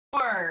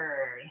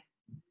Word.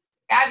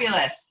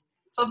 Fabulous.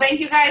 So thank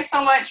you guys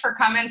so much for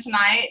coming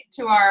tonight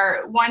to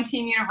our One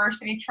Team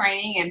University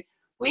training. And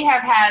we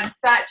have had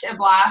such a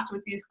blast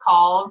with these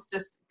calls,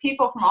 just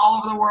people from all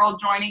over the world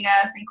joining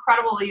us,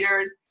 incredible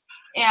leaders.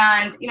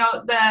 And, you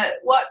know,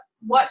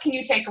 what can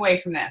you take away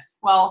from this?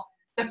 Well,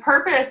 the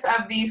purpose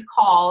of these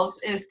calls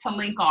is to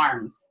link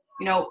arms.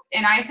 You know,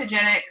 in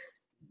Isagenix,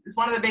 is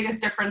one of the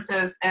biggest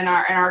differences in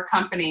our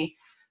company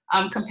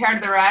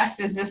compared to the rest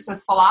is just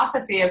this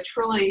philosophy of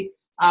truly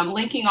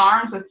linking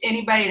arms with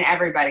anybody and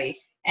everybody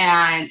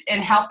and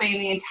helping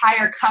the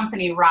entire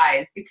company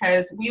rise,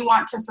 because we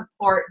want to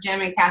support Jim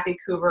and Kathy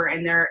Coover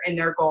in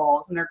their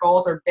goals, and their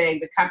goals are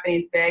big. The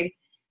company's big,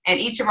 and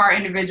each of our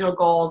individual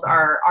goals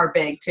are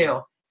big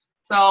too.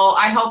 So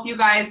I hope you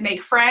guys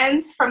make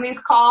friends from these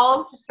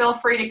calls. Feel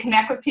free to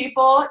connect with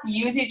people,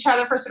 use each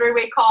other for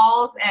three-way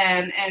calls,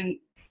 and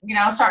you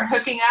know, start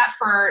hooking up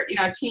for, you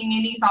know, team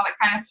meetings, all that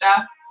kind of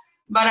stuff.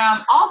 But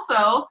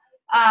also,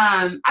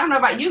 I don't know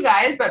about you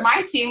guys, but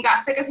my team got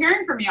sick of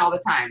hearing from me all the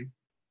time.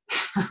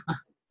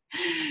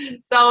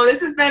 So this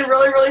has been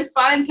really, really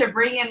fun to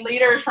bring in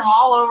leaders from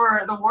all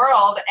over the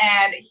world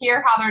and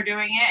hear how they're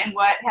doing it and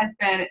what has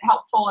been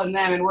helpful in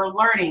them. And we're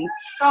learning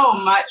so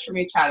much from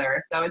each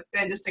other. So it's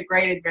been just a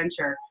great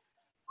adventure.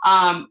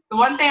 The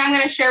one thing I'm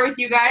going to share with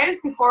you guys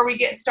before we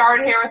get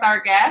started here with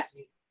our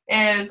guest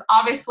is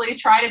obviously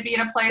try to be in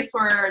a place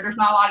where there's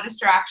not a lot of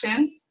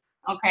distractions,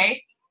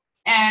 okay?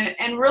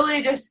 And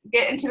really just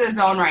get into the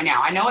zone right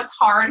now. I know it's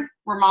hard.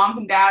 We're moms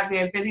and dads. We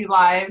have busy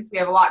lives. We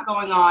have a lot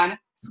going on,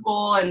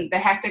 school and the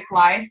hectic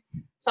life.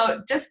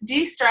 So just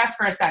de-stress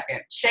for a second.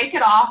 Shake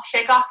it off.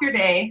 Shake off your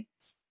day.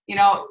 You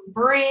know,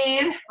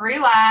 breathe,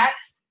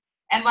 relax,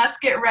 and let's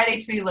get ready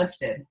to be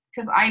lifted.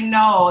 Because I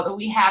know that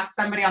we have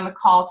somebody on the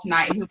call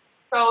tonight who's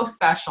so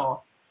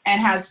special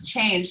and has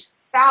changed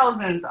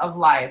thousands of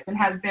lives and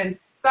has been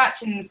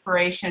such an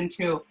inspiration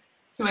to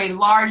a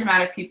large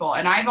amount of people.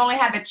 And I've only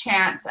had the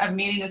chance of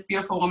meeting this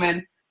beautiful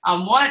woman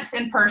once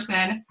in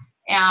person,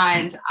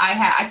 and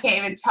I can't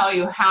even tell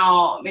you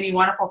how many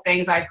wonderful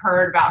things I've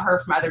heard about her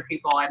from other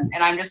people. And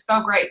I'm just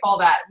so grateful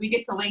that we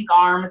get to link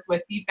arms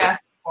with the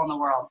best people in the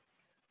world.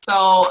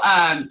 So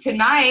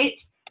tonight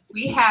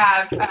we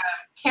have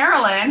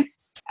Carolyn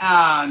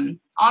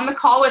on the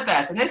call with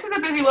us. And this is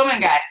a busy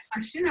woman, guys. So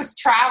she's just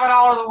traveling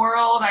all over the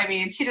world. I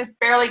mean, she just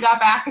barely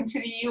got back into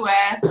the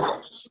U.S.,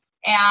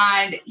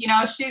 and, you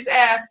know, she's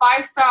a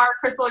 5-star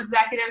Crystal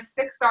Executive,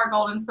 6-star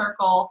Golden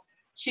Circle.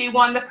 She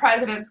won the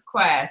President's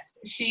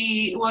Quest.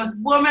 She was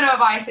Woman of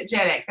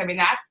Isagenix. I mean,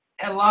 that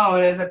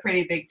alone is a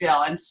pretty big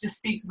deal, and just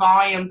speaks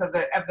volumes of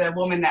the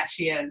woman that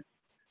she is.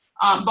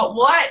 But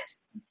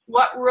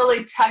what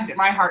really tugged at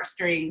my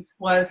heartstrings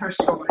was her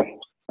story.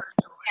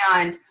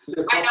 And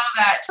I know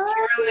that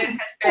Carolyn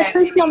has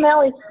been... Trisha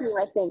O'Malley too,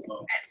 I think.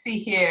 Let's see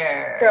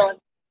here. Carolyn.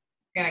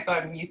 I'm going to go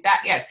ahead and mute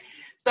that. Yeah.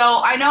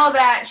 So I know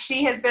that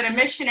she has been a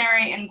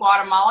missionary in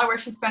Guatemala, where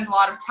she spends a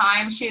lot of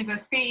time. She is a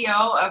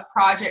CEO of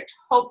Project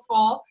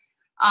Hopeful,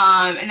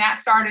 and that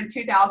started in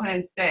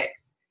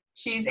 2006.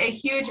 She's a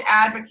huge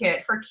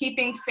advocate for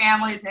keeping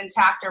families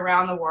intact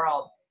around the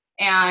world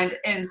and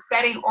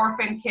setting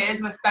orphan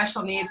kids with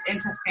special needs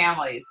into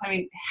families. I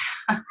mean,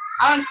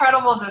 how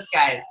incredible is this,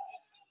 guys?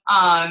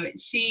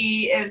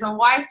 She is a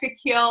wife to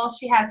kill.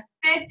 She has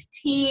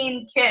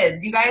 15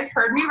 kids. You guys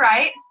heard me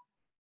right.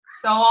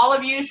 So all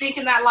of you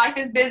thinking that life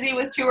is busy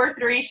with 2 or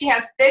 3, she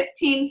has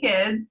 15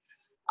 kids,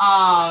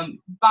 8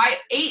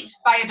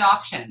 by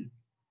adoption.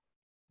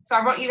 So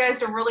I want you guys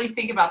to really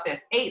think about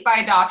this, 8 by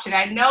adoption.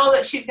 I know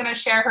that she's going to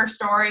share her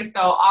story,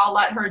 so I'll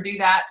let her do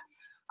that.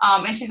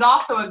 And she's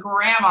also a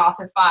grandma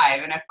to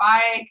 5. And if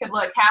I could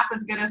look half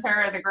as good as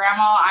her as a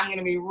grandma, I'm going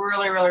to be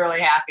really, really,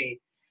 really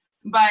happy.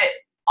 But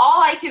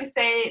all I can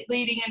say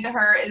leading into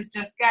her is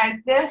just,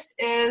 guys, this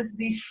is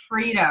the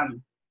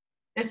freedom.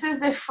 This is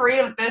the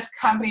freedom this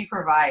company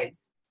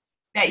provides,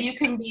 that you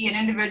can be an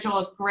individual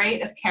as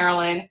great as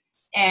Carolyn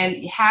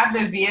and have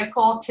the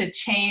vehicle to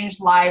change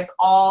lives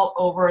all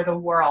over the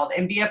world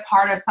and be a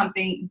part of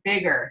something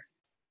bigger,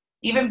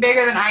 even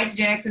bigger than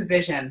Isagenix's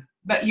vision,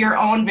 but your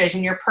own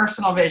vision, your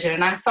personal vision.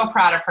 And I'm so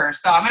proud of her.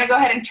 So I'm going to go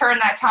ahead and turn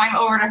that time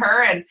over to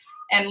her and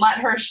let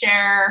her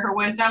share her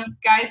wisdom.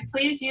 Guys,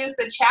 please use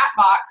the chat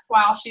box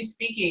while she's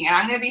speaking, and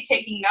I'm going to be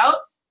taking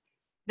notes.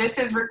 This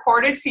is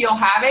recorded, so you'll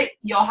have it.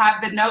 You'll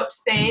have the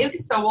notes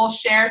saved, so we'll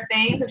share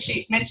things if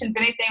she mentions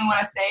anything we want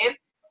to save.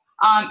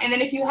 And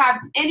then if you have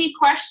any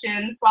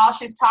questions while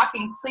she's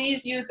talking,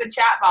 please use the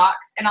chat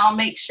box, and I'll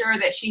make sure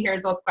that she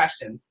hears those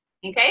questions.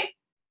 Okay?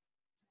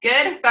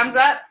 Good? Thumbs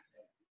up?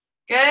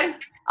 Good?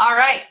 All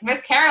right.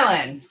 Miss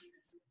Carolyn,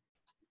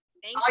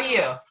 how are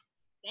you?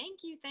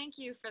 Thank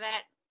you for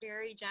that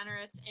very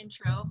generous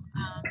intro.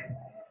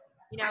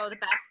 You know, the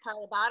best part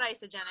about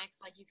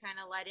Isagenix, like you kind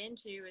of led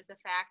into, is the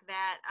fact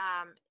that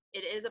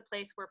it is a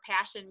place where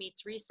passion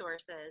meets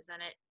resources,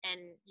 and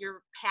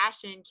your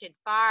passion can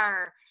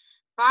far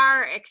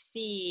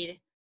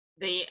exceed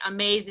the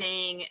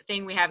amazing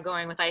thing we have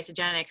going with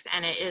Isagenix,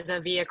 and it is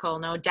a vehicle,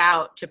 no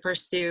doubt, to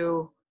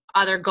pursue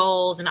other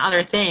goals and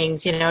other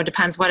things,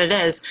 depends what it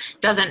is.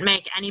 Doesn't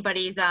make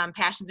anybody's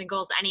passions and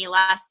goals any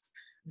less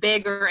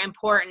big or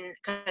important,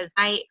 because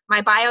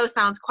my bio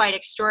sounds quite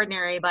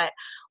extraordinary, but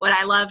what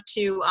I love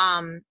to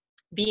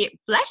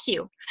bless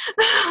you,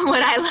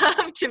 what I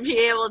love to be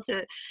able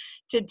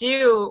to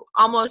do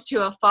almost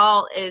to a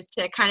fault is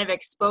to kind of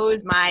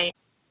expose my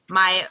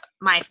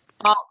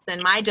faults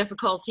and my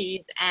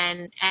difficulties,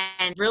 and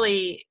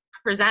really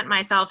present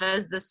myself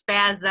as the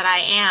spaz that I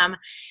am,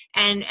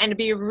 and to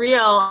be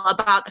real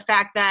about the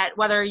fact that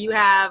whether you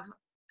have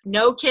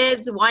no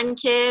kids, 1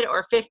 kid,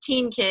 or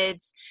 15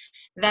 kids,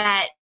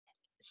 that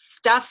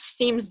stuff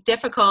seems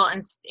difficult,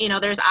 and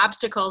there's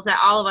obstacles that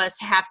all of us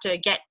have to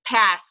get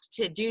past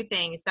to do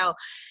things. So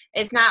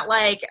it's not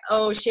like,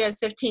 oh, she has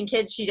 15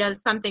 kids, she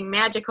does something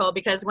magical,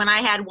 because when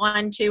I had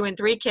 1, 2, and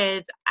 3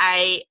 kids,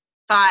 I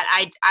thought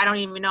I don't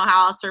even know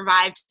how I'll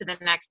survive to the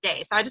next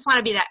day. So I just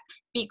want to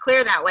be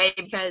clear that way,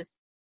 because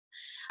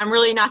I'm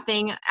really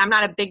nothing. I'm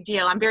not a big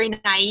deal. I'm very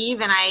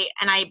naive, and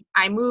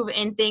I move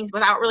in things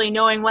without really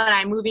knowing what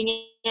I'm moving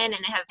in,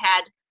 and have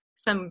had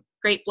some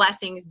great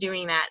blessings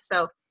doing that.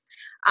 So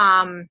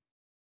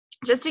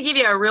just to give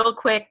you a real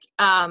quick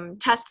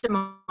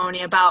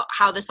testimony about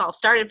how this all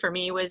started for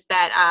me, was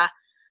that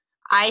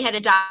I had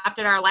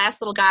adopted our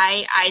last little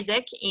guy,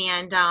 Isaac,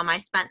 and I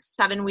spent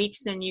 7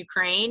 weeks in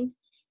Ukraine.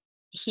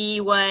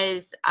 He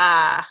was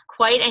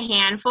quite a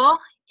handful,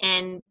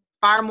 and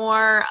far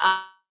more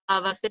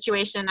of a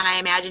situation than I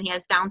imagine. He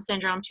has Down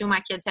syndrome. 2 of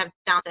my kids have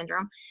Down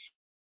syndrome.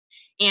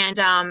 And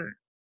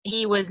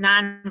he was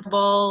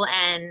nonverbal,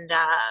 and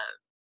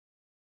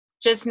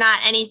just not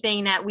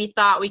anything that we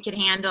thought we could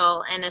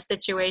handle in a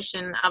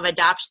situation of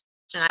adoption.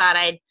 I thought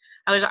I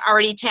was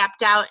already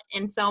tapped out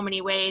in so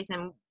many ways,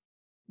 and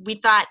we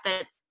thought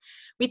that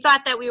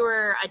we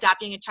were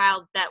adopting a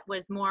child that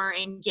was more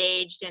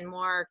engaged and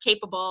more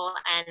capable,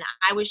 and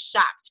I was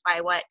shocked by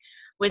what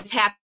was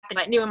happening,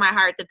 but knew in my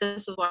heart that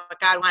this was what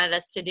God wanted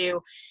us to do.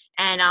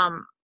 And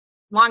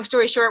long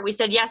story short, we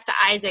said yes to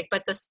Isaac,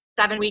 but the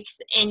 7 weeks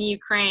in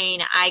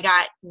Ukraine, I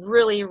got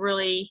really,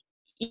 really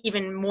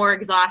even more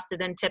exhausted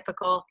than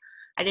typical.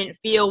 I didn't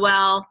feel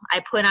well.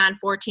 I put on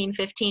 14,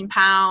 15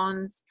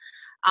 pounds.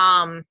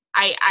 I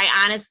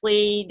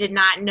honestly did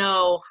not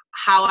know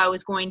how I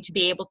was going to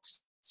be able to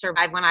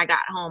survive when I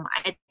got home.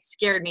 It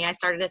scared me. I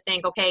started to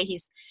think, okay,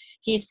 he's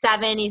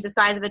 7, he's the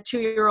size of a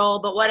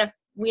 2-year-old, but what if,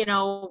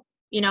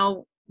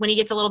 when he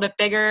gets a little bit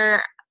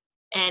bigger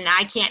and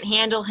I can't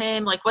handle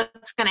him, like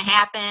what's going to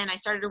happen?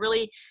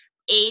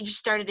 Age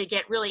started to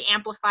get really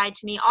amplified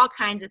to me, all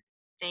kinds of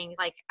things.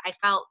 Like I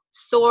felt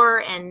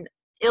sore and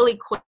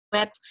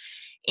ill-equipped.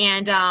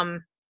 And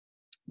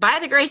by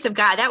the grace of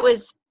God, that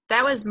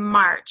was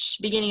March,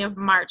 beginning of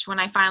March, when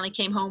I finally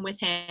came home with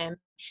him.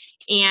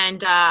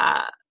 And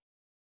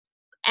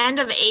end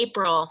of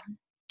April,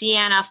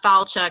 Deanna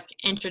Falchuk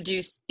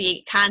introduced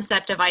the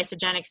concept of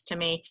isogenics to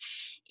me.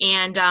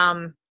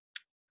 And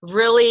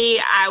really,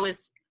 I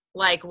was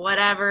like,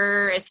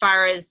 whatever, as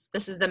far as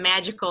this is the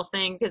magical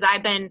thing, because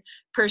I've been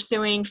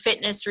pursuing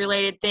fitness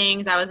related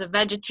things. I was a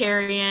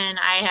vegetarian.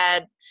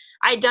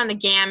 I'd done the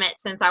gamut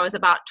since I was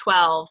about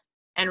 12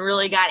 and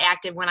really got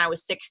active when I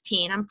was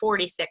 16. I'm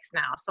 46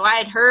 now. So I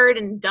had heard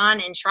and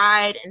done and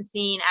tried and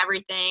seen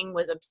everything,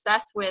 was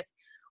obsessed with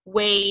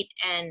weight,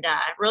 and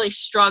really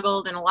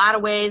struggled in a lot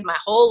of ways my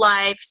whole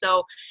life.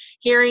 So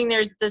hearing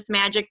there's this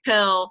magic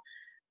pill,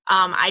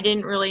 I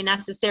didn't really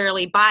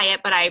necessarily buy it,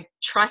 but I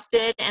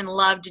trusted and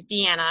loved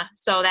Deanna.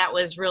 So that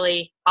was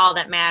really all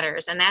that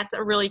matters. And that's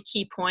a really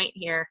key point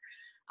here.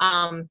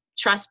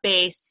 Trust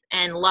base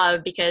and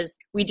love, because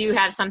we do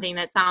have something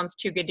that sounds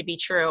too good to be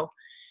true.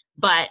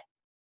 But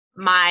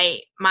my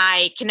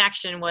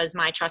connection was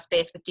my trust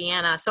base with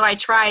Deanna. So I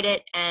tried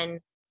it, and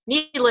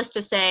needless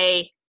to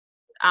say,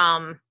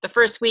 the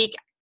first week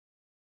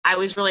I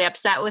was really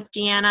upset with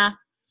Deanna,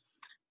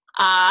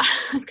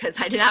 because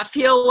I did not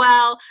feel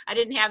well. I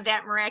didn't have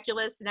that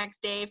miraculous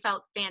next day.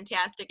 Felt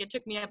fantastic. It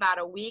took me about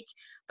a week,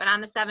 but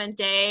on the 7th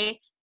day,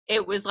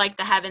 it was like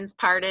the heavens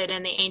parted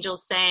and the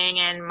angels sang,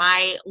 and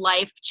my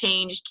life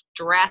changed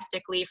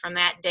drastically from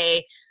that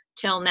day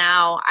till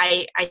now.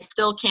 I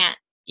still can't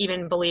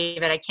even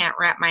believe it. I can't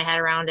wrap my head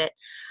around it.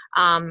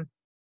 And,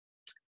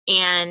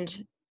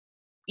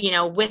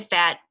 with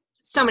that,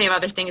 so many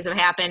other things have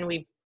happened.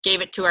 We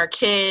gave it to our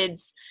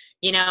kids.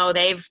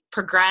 They've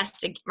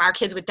progressed. Our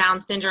kids with Down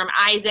syndrome,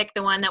 Isaac,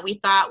 the one that we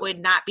thought would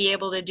not be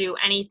able to do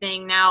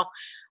anything, now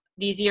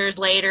these years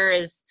later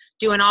is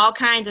doing all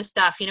kinds of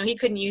stuff. He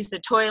couldn't use the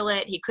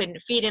toilet. He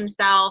couldn't feed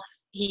himself.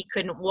 He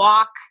couldn't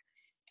walk.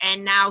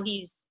 And now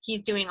he's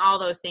doing all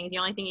those things. The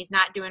only thing he's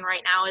not doing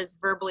right now is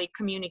verbally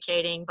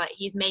communicating, but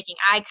he's making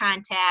eye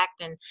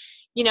contact and,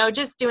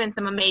 just doing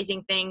some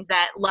amazing things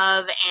that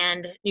love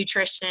and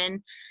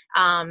nutrition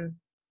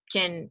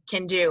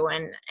can do.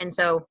 And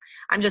so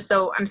I'm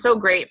so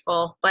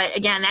grateful. But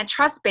again, that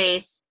trust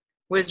base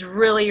was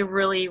really,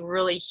 really,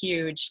 really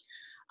huge.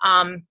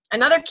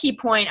 Another key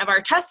point of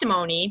our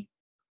testimony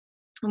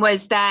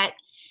was that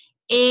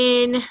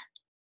in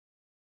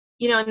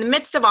the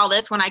midst of all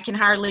this, when I can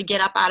hardly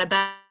get up out of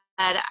bed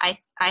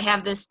I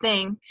have this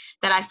thing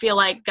that I feel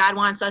like God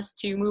wants us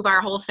to move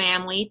our whole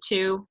family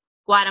to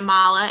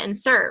Guatemala and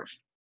serve.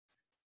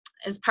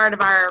 As part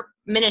of our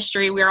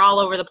ministry, we're all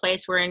over the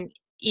place. We're in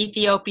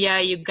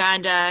Ethiopia,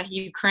 Uganda,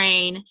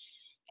 Ukraine,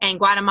 and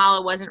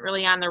Guatemala wasn't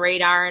really on the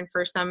radar. And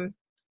for some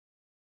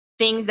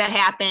things that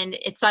happened,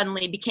 it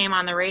suddenly became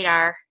on the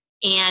radar.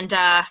 And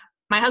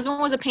my husband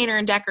was a painter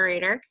and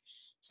decorator,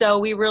 so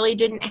we really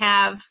didn't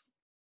have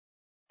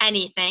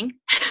anything.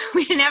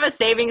 We didn't have a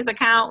savings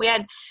account. We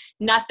had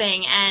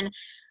nothing. And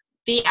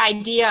the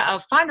idea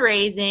of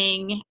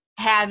fundraising,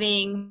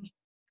 having,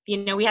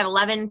 we had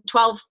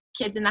 12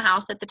 kids in the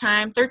house at the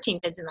time, 13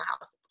 kids in the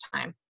house at the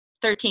time,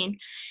 13,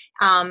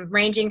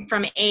 ranging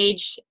from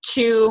age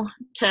 2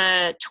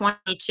 to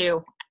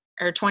 22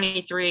 or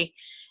 23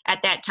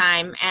 at that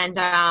time. And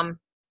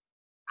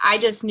I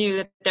just knew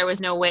that there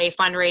was no way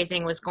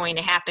fundraising was going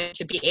to happen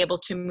to be able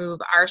to move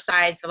our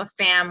size of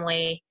a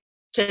family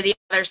to the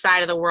other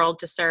side of the world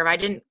to serve. I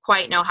didn't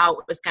quite know how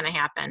it was going to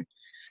happen.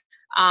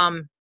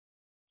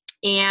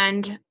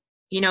 And,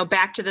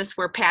 back to this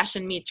where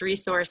passion meets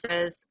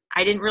resources,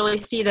 I didn't really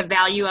see the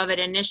value of it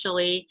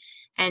initially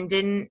and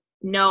didn't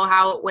know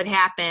how it would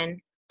happen.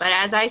 But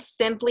as I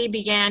simply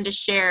began to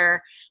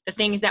share the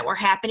things that were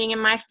happening in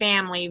my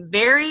family,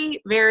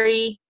 very,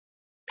 very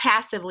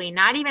passively,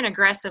 not even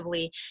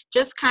aggressively,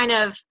 just kind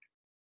of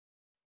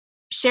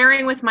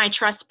sharing with my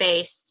trust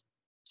base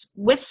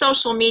with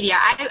social media.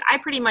 I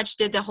pretty much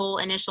did the whole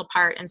initial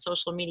part in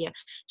social media,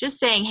 just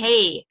saying,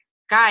 hey,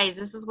 guys,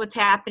 this is what's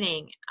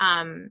happening.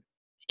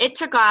 It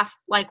took off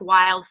like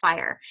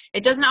wildfire.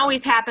 It doesn't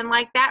always happen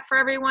like that for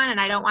everyone, and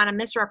I don't want to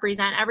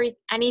misrepresent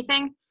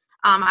anything.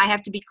 I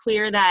have to be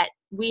clear that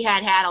we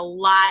had a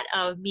lot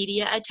of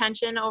media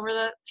attention over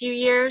the few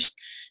years.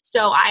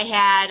 So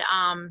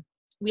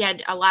we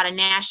had a lot of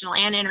national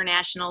and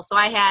international. So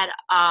I had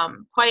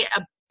quite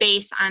a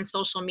base on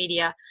social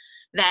media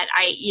that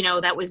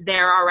that was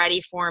there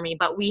already for me.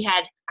 But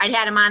I'd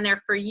had them on there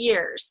for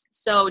years.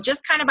 So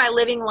just kind of by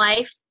living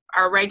life,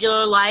 our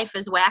regular life,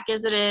 as whack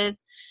as it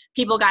is,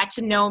 people got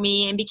to know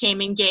me and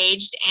became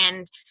engaged.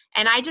 And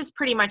I just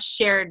pretty much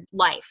shared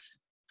life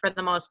for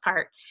the most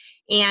part.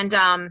 And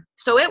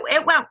so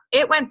it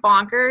went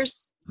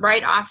bonkers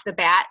right off the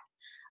bat.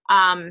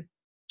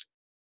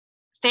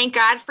 Thank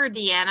God for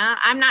Deanna.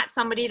 I'm not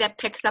somebody that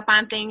picks up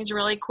on things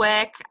really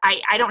quick.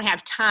 I don't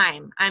have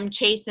time. I'm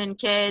chasing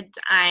kids.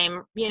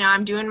 I'm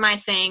doing my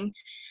thing.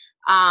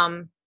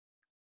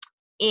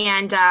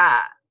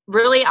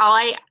 Really all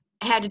I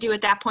had to do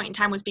at that point in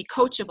time was be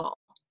coachable.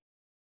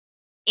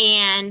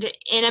 And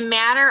in a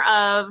matter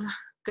of,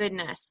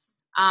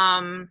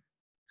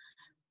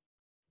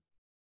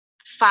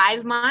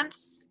 5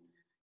 months,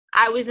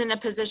 I was in a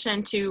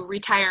position to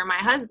retire my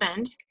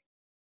husband.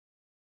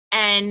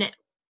 And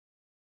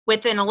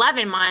within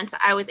 11 months,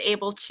 I was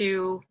able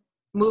to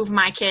move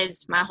my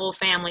kids, my whole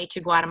family,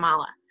 to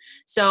Guatemala.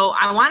 So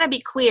I want to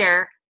be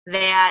clear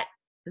that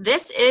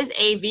this is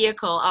a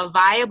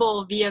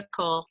viable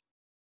vehicle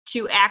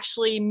to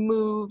actually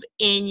move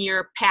in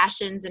your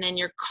passions and in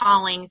your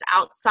callings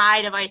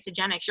outside of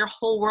Isogenics. Your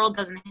whole world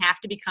doesn't have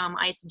to become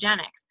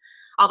Isogenics,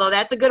 although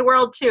that's a good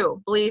world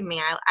too. Believe me,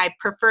 I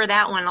prefer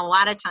that one a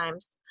lot of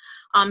times.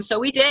 So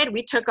we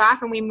took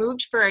off and we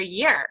moved for a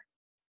year.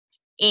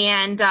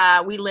 And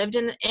we lived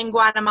in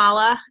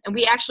Guatemala, and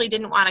we actually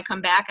didn't want to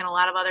come back, and a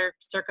lot of other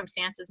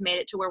circumstances made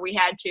it to where we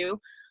had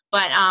to.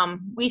 But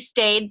we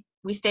stayed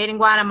in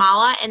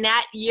Guatemala, and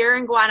that year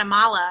in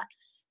Guatemala,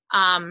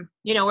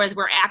 as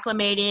we're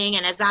acclimating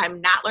and as I'm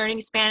not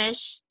learning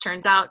Spanish,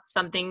 turns out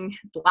something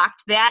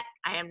blocked that.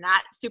 I am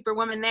not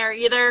superwoman there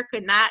either.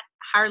 Could not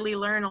hardly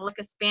learn a lick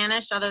of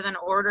Spanish other than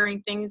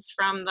ordering things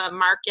from the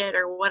market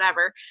or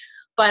whatever.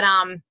 But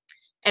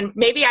and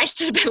maybe I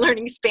should have been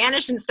learning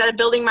Spanish instead of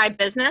building my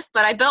business,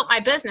 but I built my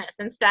business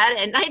instead.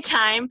 At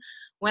nighttime,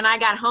 when I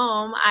got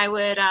home, I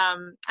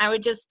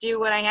would just do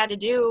what I had to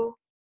do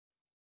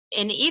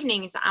in the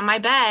evenings on my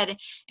bed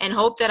and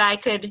hope that I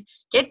could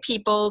get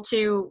people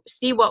to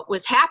see what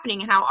was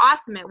happening and how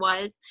awesome it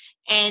was.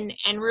 And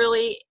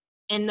really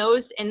in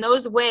those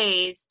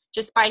ways,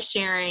 just by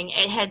sharing,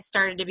 it had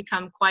started to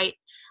become quite,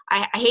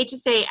 I hate to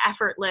say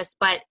effortless,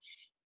 but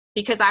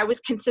because I was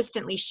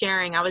consistently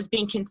sharing, I was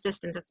being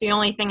consistent. That's the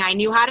only thing I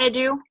knew how to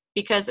do,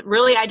 because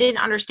really I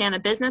didn't understand the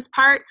business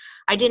part.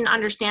 I didn't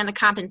understand the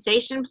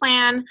compensation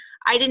plan.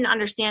 I didn't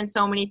understand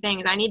so many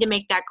things. I need to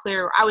make that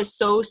clear. I was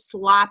so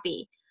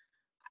sloppy.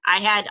 I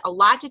had a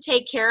lot to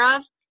take care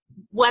of,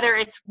 whether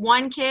it's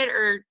 1 kid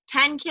or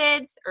 10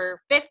 kids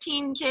or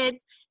 15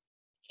 kids.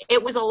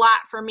 It was a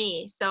lot for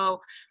me.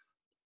 So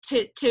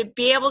to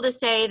be able to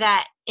say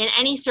that in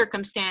any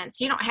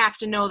circumstance, you don't have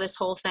to know this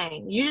whole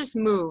thing. You just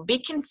move, be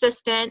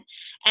consistent,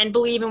 and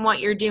believe in what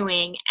you're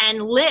doing,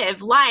 and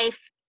live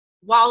life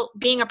while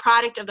being a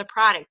product of the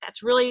product.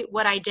 That's really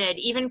what I did,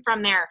 even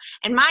from there.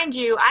 And mind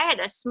you, I had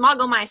to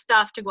smuggle my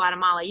stuff to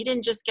Guatemala. You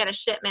didn't just get a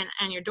shipment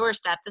on your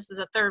doorstep. This is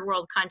a third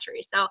world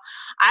country. So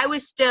I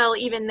was still,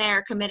 even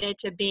there, committed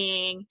to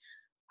being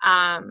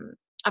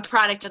a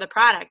product of the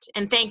product.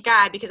 And thank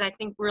God, because I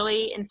think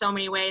really in so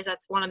many ways,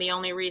 that's one of the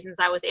only reasons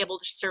I was able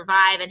to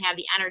survive and have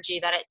the energy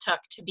that it took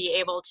to be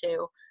able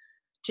to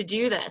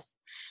do this.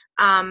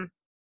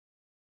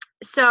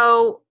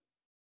 So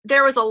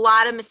there was a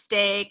lot of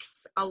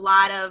mistakes, a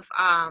lot of,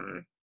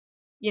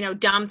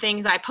 dumb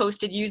things I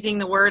posted using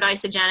the word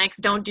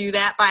isogenics. Don't do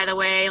that, by the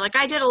way. Like,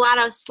 I did a lot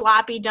of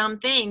sloppy, dumb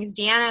things.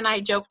 Deanna and I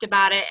joked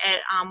about it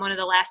at one of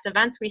the last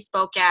events we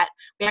spoke at.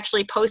 We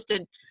actually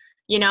posted,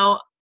 a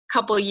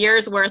couple of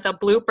years worth of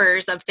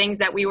bloopers of things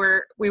that we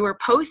were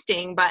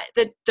posting. But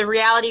the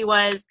reality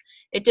was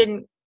it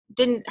didn't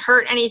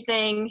hurt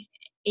anything,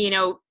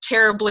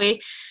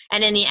 terribly.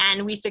 And in the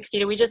end, we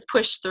succeeded. We just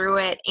pushed through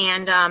it.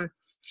 And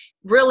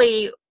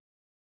really,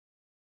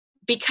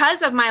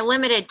 because of my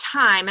limited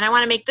time, and I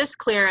want to make this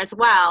clear as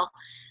well,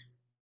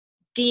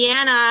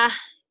 Deanna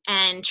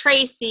and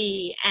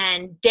Tracy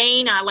and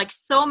Dana, like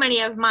so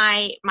many of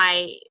my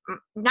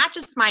not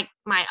just my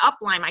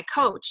upline, my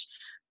coach,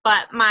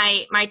 but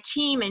my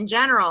team in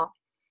general,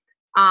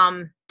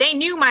 they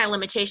knew my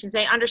limitations.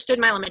 They understood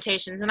my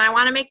limitations. And I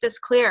want to make this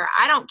clear.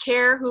 I don't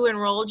care who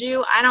enrolled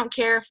you. I don't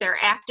care if they're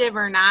active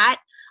or not.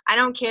 I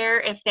don't care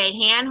if they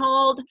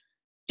handhold,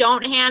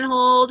 don't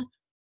handhold,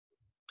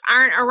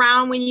 aren't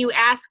around when you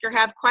ask or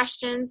have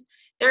questions.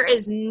 There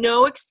is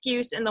no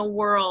excuse in the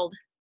world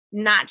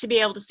not to be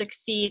able to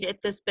succeed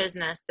at this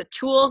business. The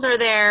tools are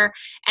there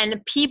and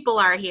the people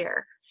are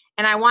here.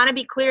 And I want to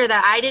be clear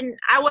that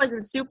I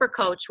wasn't super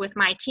coach with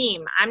my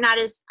team. I'm not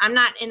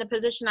in the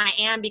position I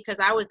am because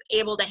I was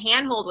able to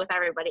handhold with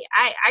everybody.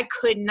 I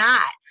could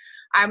not.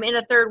 I'm in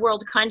a third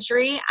world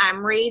country.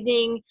 I'm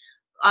raising,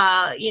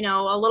 a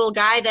little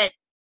guy that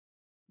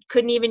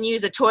couldn't even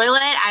use a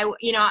toilet.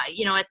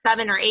 At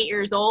 7 or 8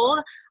 years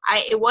old,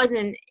 it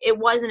wasn't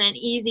an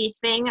easy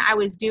thing I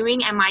was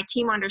doing, and my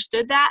team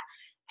understood that,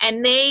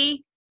 and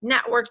they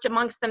networked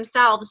amongst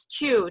themselves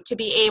too to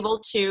be able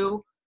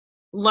to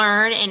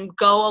learn and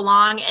go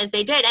along as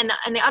they did. And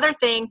the other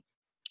thing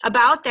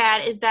about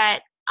that is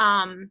that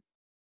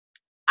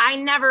I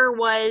never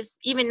was,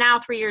 even now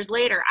 3 years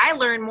later, I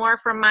learn more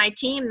from my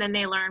team than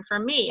they learn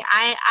from me.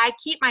 I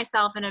keep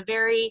myself in a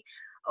very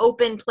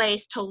open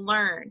place to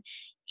learn.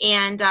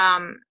 And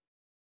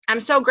I'm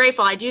so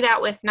grateful. I do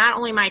that with not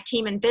only my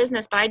team in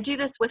business, but I do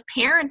this with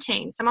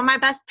parenting. Some of my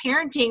best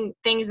parenting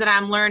things that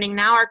I'm learning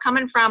now are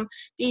coming from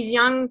these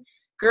young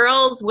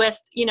girls with,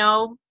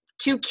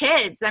 2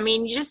 kids. I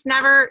mean, you just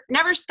never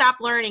stop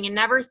learning, and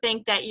never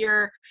think that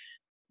you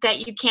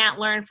can't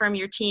learn from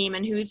your team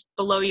and who's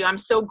below you. I'm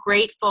so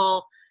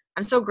grateful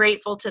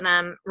to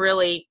them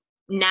really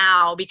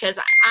now, because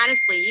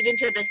honestly, even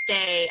to this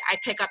day, I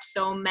pick up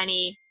so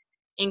many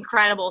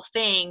incredible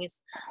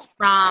things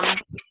from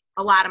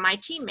a lot of my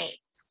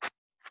teammates.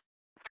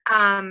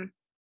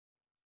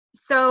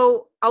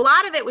 So a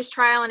lot of it was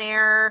trial and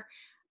error.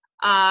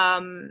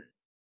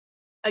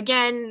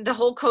 Again, the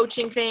whole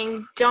coaching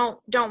thing,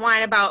 don't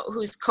whine about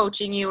who's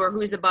coaching you or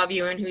who's above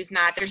you and who's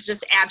not. There's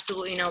just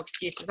absolutely no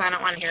excuses. I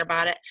don't want to hear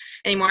about it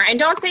anymore. And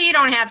don't say you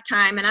don't have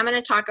time. And I'm going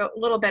to talk a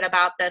little bit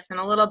about this, and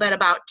a little bit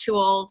about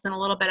tools, and a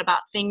little bit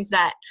about things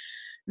that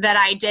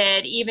I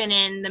did even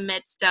in the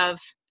midst of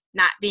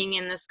not being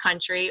in this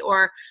country.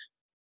 Or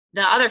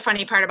the other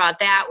funny part about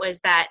that was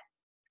that,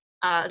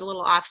 a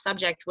little off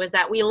subject, was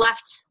that we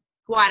left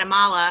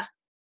Guatemala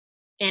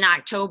in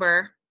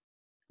October,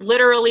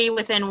 literally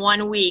within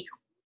 1 week.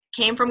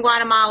 Came from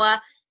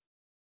Guatemala,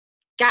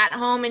 got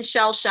home in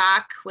shell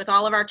shock with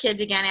all of our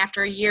kids again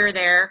after a year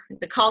there.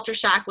 The culture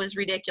shock was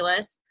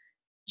ridiculous.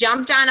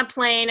 Jumped on a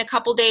plane a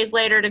couple days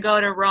later to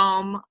go to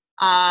Rome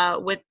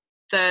with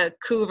the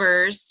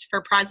Cougars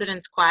for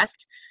President's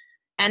Quest,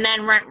 and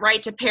then went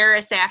right to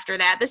Paris after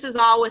that. This is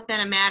all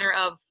within a matter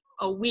of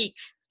a week,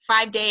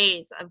 5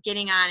 days of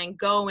getting on and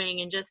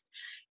going, and just,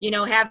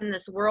 having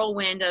this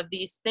whirlwind of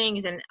these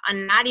things, and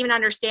not even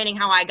understanding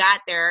how I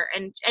got there.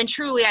 And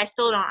truly, I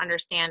still don't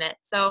understand it.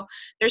 So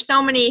there's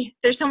so many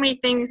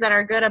things that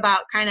are good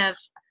about kind of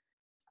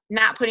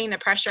not putting the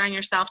pressure on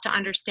yourself to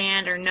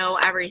understand or know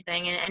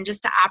everything, and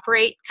just to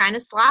operate kind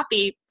of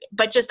sloppy,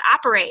 but just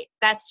operate.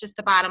 That's just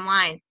the bottom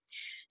line.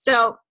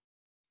 So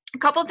a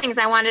couple of things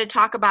I wanted to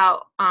talk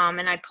about,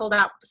 and I pulled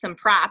out some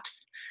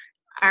props,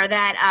 are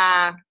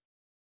that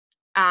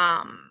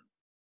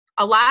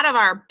a lot of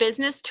our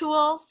business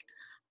tools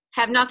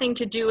have nothing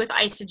to do with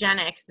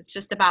isogenics. It's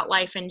just about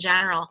life in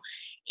general.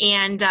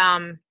 And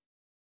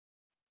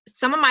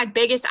some of my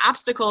biggest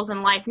obstacles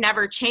in life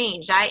never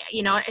changed. I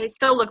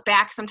still look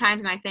back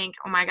sometimes and I think,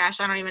 oh my gosh,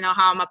 I don't even know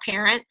how I'm a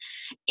parent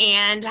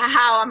and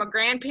how I'm a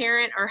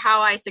grandparent, or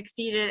how I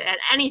succeeded at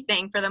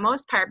anything for the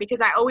most part, because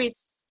I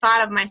always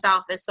thought of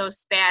myself as so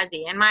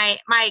spazzy. And my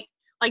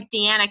like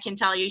Deanna can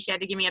tell you, she had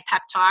to give me a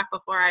pep talk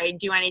before I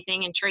do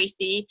anything. And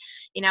Tracy,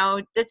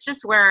 that's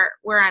just where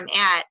I'm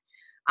at.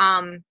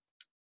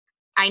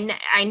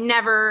 I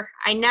never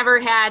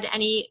had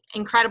any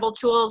incredible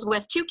tools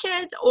with 2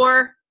 kids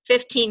or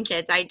 15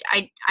 kids.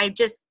 I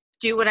just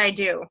do what I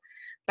do.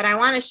 But I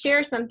want to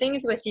share some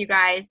things with you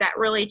guys that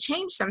really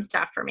changed some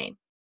stuff for me.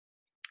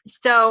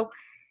 So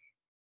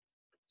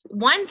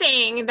One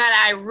thing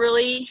that I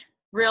really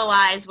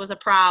realized was a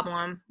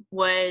problem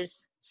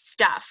was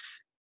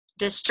stuff,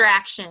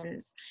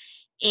 distractions,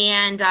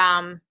 and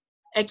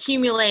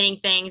accumulating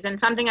things. And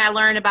something I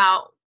learned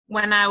about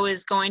when I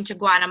was going to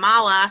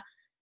Guatemala,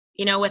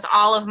 you know, with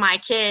all of my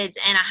kids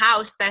in a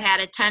house that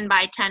had a 10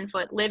 by 10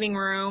 foot living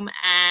room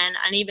and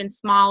an even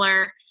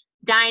smaller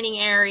dining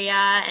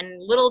area and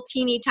little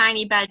teeny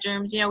tiny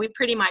bedrooms. You know, we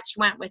pretty much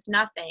went with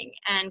nothing.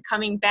 And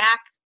coming back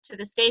to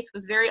the States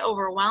was very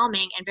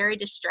overwhelming and very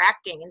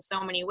distracting in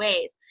so many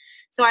ways.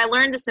 So I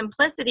learned the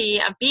simplicity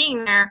of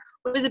being there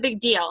was a big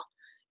deal.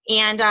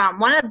 And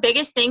one of the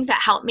biggest things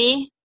that helped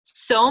me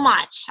so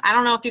much, I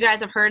don't know if you guys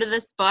have heard of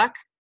this book.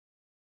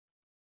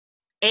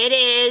 It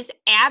is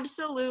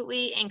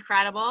absolutely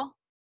incredible.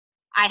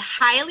 I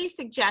highly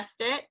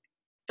suggest it.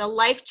 The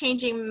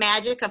Life-Changing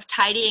Magic of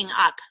Tidying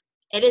Up.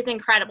 It is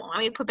incredible. Let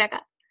me put back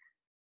up.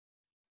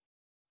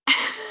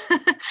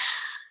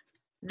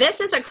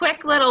 This is a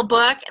quick little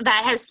book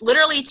that has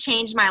literally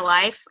changed my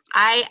life.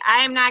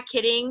 I'm not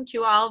kidding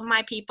to all of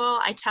my people.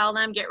 I tell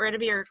them, get rid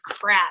of your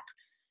crap.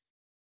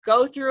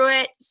 Go through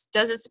it.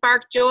 Does it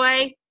spark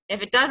joy?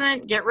 If it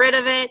doesn't, get rid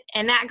of it.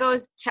 And that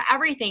goes to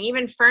everything,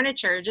 even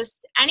furniture,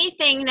 just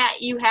anything that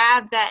you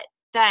have that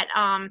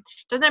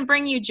doesn't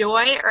bring you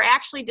joy or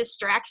actually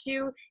distracts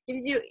you,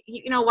 gives you,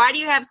 why do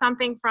you have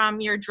something from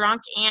your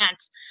drunk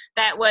aunt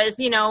that was,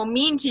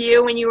 mean to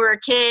you when you were a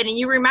kid and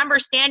you remember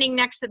standing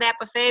next to that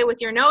buffet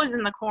with your nose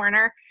in the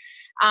corner?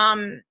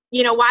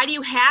 Why do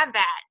you have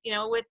that?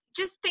 With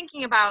just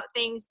thinking about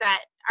things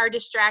that are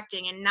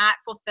distracting and not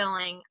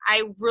fulfilling.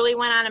 I really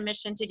went on a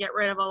mission to get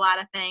rid of a lot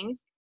of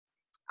things.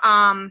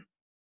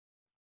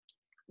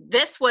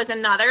 This was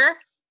another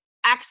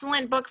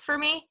excellent book for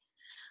me.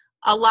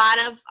 A lot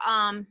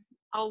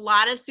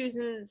of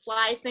Susan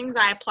Sly's things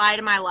I apply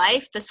to my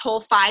life. This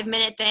whole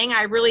 5-minute thing,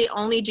 I really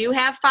only do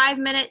have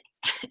 5-minute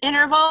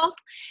intervals.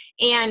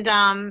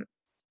 And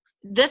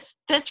this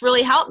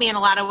really helped me in a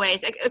lot of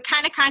ways. It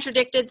kind of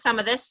contradicted some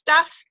of this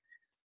stuff.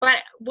 But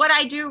what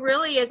I do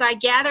really is I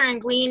gather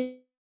and glean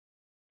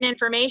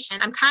information.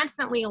 I'm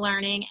constantly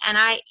learning. And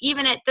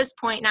even at this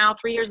point now,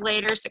 3 years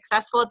later,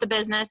 successful at the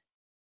business,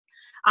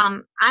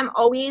 I'm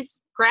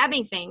always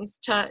grabbing things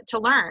to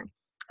learn.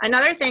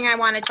 Another thing I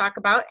want to talk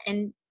about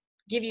and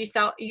give you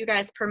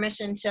guys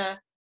permission to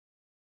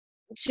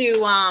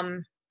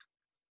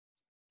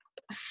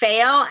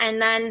fail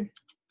and then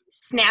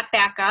snap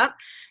back up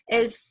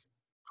is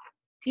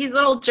these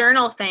little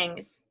journal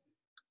things.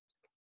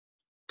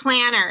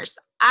 Planners.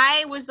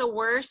 I was the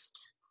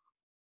worst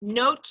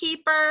note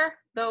keeper,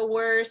 the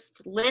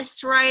worst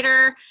list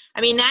writer.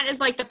 I mean, that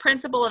is like the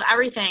principle of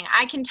everything.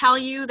 I can tell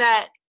you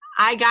that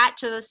I got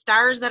to the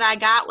stars that I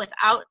got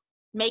without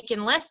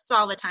making lists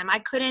all the time. I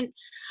couldn't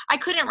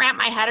wrap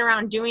my head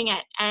around doing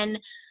it. And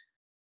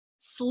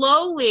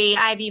slowly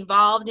I've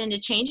evolved into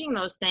changing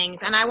those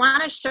things. And I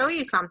want to show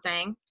you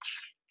something.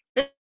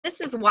 This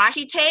is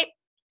washi tape,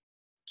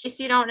 in case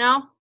you don't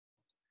know.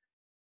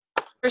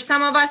 For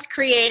some of us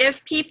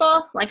creative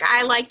people, like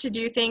I like to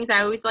do things.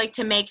 I always like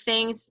to make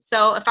things.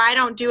 So if I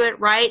don't do it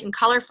right and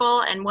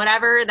colorful and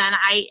whatever, then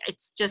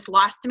it's just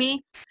lost to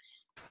me.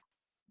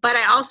 But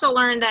I also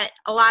learned that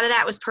a lot of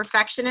that was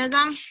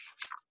perfectionism.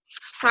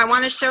 So I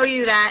want to show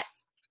you that.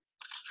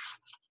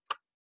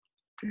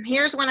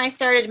 Here's when I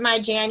started my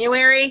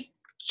January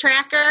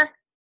tracker.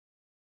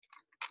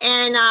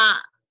 And I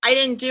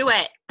didn't do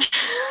it.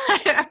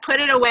 I put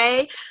it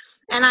away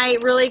and I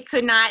really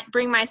could not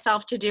bring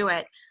myself to do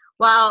it.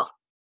 Well,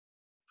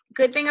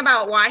 good thing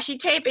about washi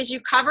tape is you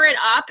cover it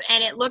up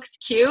and it looks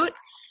cute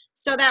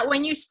so that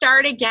when you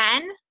start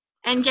again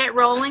and get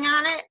rolling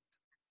on it,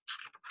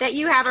 that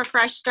you have a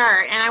fresh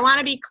start. And I want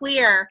to be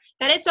clear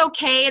that it's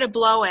okay to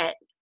blow it.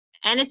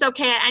 And it's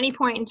okay at any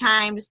point in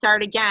time to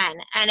start again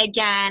and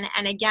again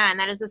and again.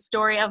 That is the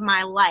story of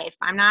my life.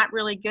 I'm not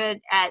really good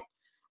at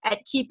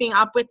keeping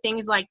up with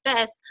things like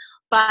this,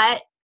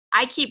 but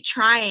I keep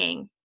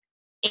trying.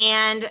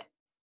 And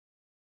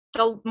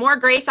the more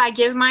grace I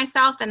give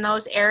myself in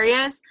those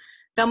areas,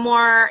 the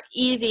more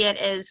easy it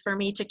is for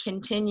me to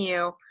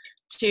continue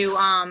to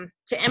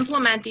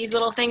implement these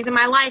little things in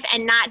my life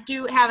and not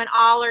have an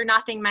all or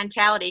nothing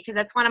mentality, because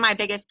that's one of my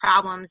biggest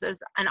problems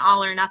is an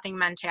all or nothing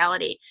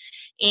mentality.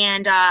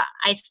 And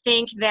I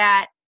think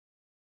that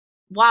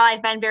while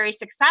I've been very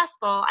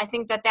successful, I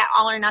think that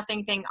all or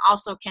nothing thing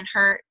also can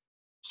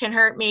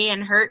hurt me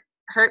and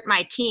hurt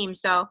my team.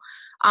 So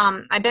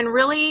I've been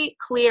really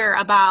clear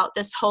about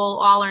this whole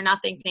all or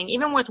nothing thing.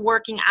 Even with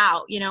working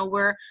out,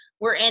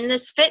 we're in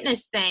this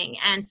fitness thing,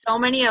 and so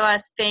many of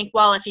us think,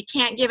 well, if you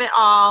can't give it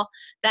all,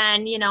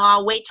 then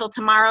I'll wait till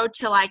tomorrow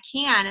till I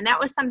can. And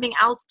that was something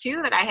else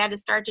too that I had to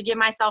start to give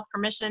myself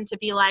permission to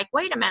be like,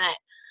 wait a minute,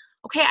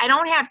 okay, I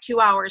don't have 2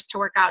 hours to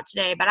work out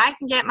today, but I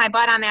can get my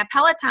butt on that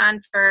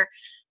Peloton for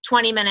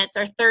 20 minutes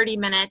or 30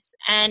 minutes.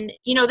 And,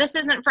 this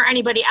isn't for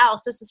anybody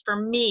else. This is for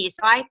me.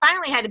 So I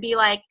finally had to be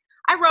like,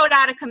 I wrote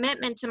out a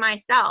commitment to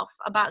myself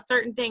about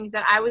certain things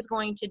that I was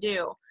going to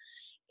do.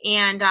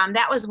 And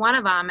that was one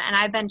of them. And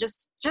I've been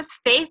just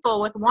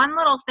faithful with one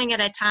little thing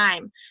at a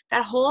time.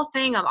 That whole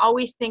thing of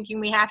always thinking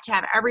we have to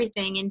have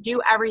everything and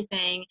do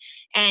everything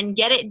and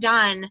get it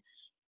done.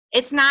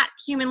 It's not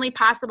humanly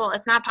possible.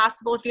 It's not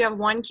possible if you have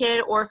 1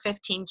 kid or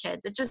 15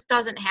 kids. It just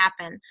doesn't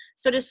happen.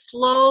 So to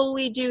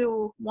slowly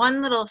do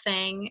one little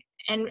thing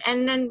and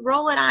then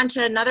roll it on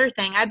to another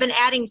thing. I've been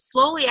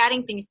slowly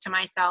adding things to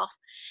myself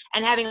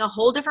and having a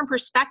whole different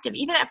perspective,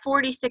 even at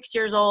 46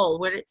 years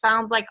old, where it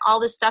sounds like all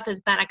this stuff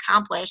has been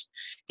accomplished.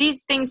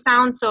 These things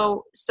sound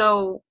so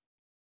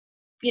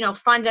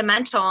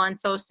fundamental and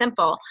so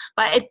simple,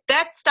 but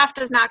that stuff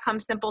does not come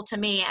simple to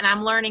me. And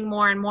I'm learning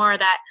more and more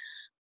that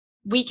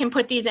we can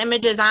put these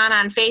images on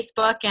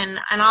Facebook and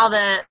all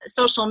the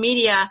social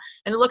media,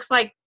 and it looks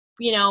like,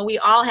 we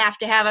all have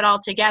to have it all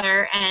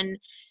together, and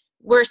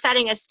we're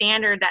setting a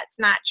standard that's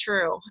not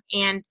true.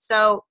 And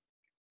so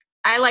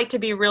I like to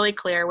be really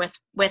clear with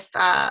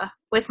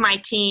my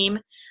team,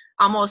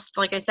 almost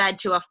like I said,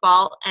 to a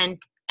fault, and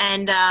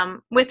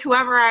with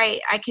whoever I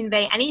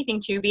convey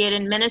anything to, be it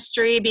in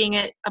ministry, being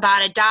it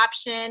about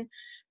adoption,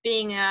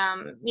 being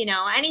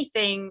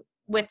anything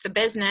with the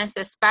business,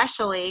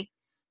 especially.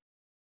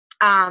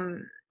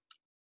 And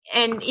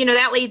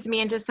that leads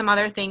me into some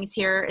other things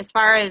here as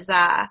far as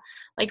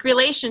like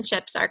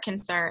relationships are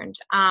concerned.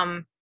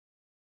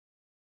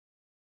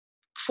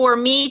 For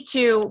me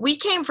we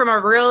came from a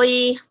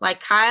really, like,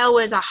 Kyle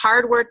was a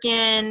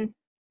hardworking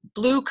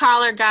blue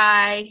collar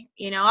guy,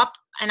 up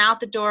and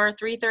out the door,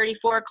 3:30,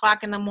 4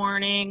 o'clock in the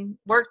morning,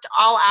 worked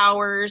all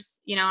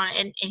hours,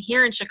 and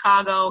here in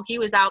Chicago, he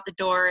was out the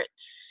door,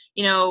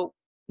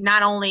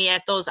 not only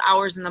at those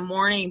hours in the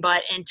morning,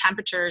 but in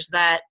temperatures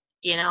that,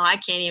 I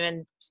can't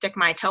even stick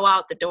my toe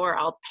out the door.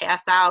 I'll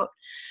pass out.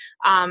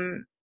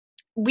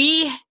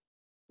 We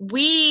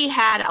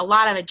had a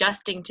lot of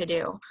adjusting to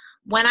do.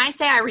 When I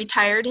say I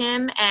retired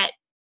him at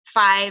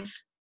 5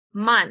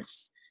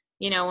 months,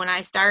 when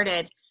I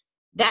started,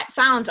 that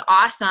sounds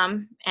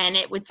awesome, and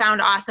it would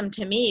sound awesome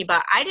to me,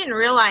 but I didn't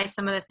realize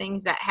some of the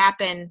things that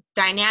happen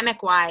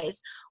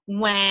dynamic-wise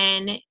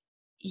when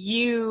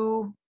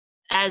you,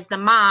 as the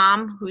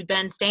mom who'd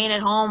been staying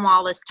at home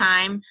all this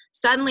time,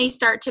 suddenly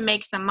start to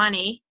make some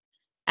money,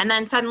 and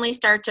then suddenly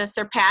start to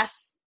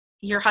surpass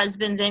your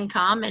husband's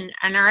income and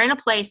are in a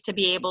place to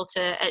be able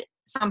to at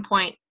some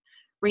point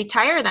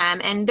retire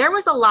them. And there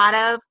was a lot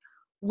of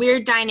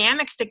weird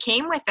dynamics that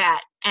came with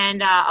that,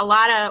 and a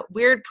lot of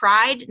weird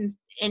pride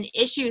and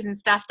issues and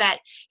stuff that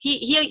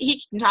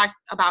he can talk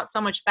about so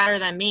much better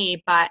than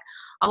me, but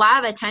a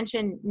lot of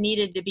attention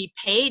needed to be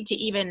paid to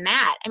even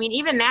that. I mean,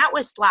 even that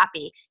was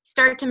sloppy.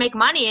 Started to make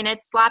money and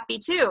it's sloppy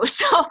too.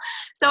 So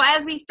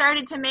as we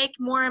started to make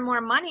more and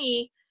more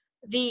money,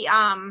 the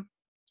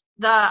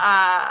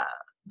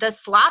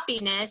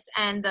sloppy-ness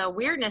and the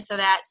weirdness of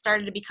that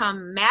started to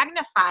become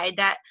magnified,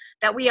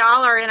 that we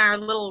all are in our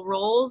little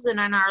roles and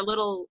in our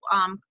little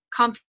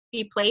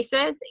comfy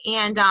places,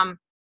 and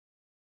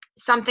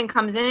something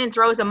comes in and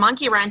throws a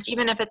monkey wrench,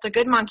 even if it's a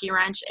good monkey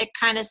wrench, it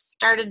kind of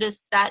started to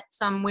set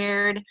some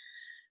weird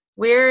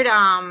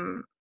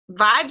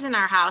vibes in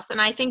our house.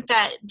 And I think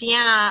that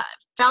Deanna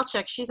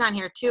Felchik, she's on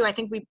here too, I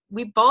think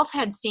we both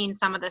had seen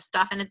some of this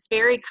stuff, and it's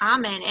very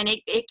common. And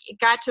it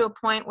got to a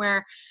point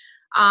where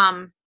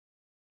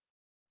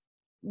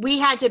we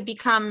had to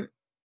become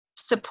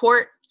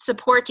support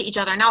to each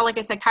other. Now, like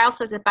I said, Kyle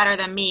says it better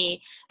than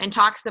me and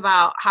talks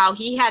about how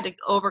he had to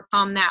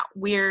overcome that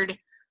weird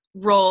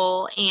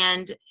role,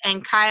 and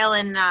Kyle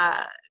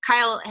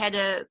had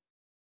to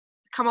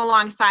come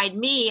alongside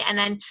me, and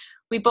then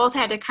we both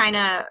had to kind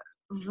of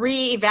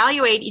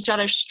reevaluate each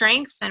other's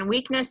strengths and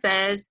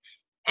weaknesses,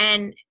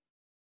 and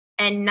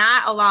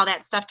not allow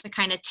that stuff to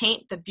kind of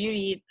taint the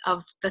beauty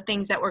of the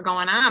things that were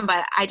going on.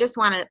 But I just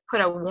want to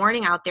put a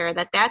warning out there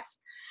that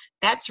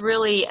that's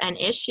really an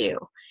issue.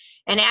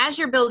 And as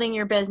you're building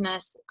your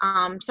business,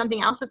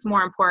 something else that's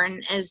more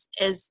important is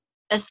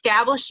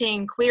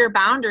establishing clear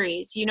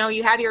boundaries.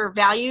 You have your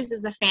values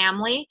as a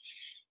family,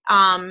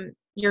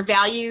 your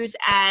values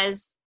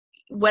as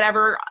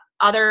whatever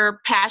other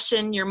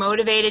passion you're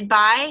motivated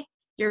by,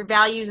 your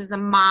values as a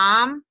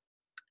mom,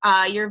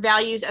 your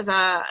values as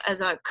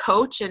a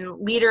coach and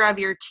leader of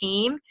your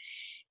team.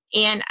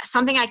 And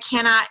something I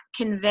cannot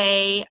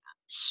convey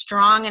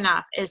strong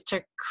enough is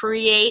to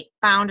create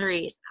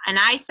boundaries. And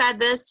I said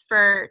this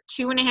for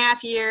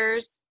 2.5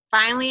 years,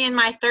 finally in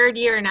my 3rd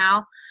year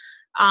now.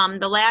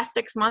 The last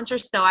 6 months or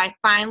so, I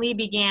finally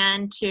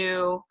began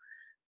to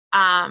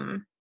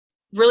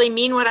really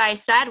mean what I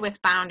said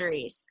with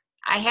boundaries.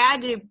 I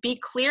had to be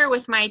clear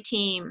with my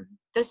team.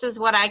 This is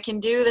what I can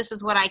do. This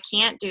is what I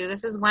can't do.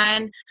 This is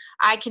when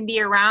I can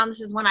be around.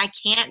 This is when I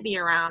can't be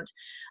around.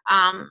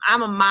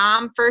 I'm a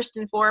mom first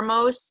and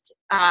foremost,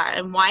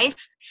 and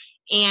wife.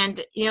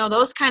 And,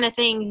 those kind of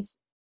things,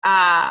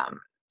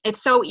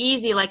 it's so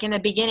easy. Like in the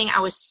beginning, I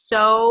was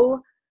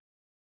so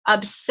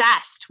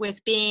obsessed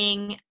with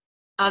being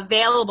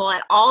available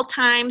at all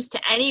times to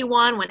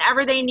anyone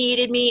whenever they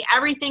needed me.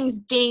 Everything's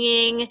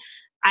dinging.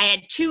 I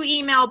had 2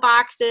 email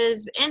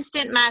boxes,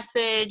 instant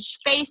message,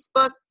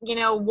 Facebook,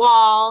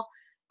 wall.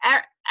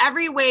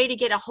 every way to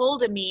get a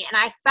hold of me. And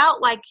I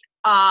felt like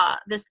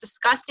this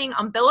disgusting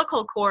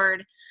umbilical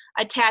cord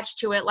attached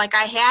to it. Like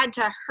I had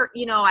to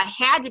I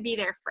had to be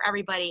there for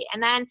everybody.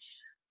 And then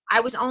I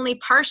was only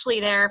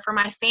partially there for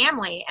my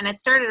family. And it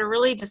started to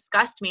really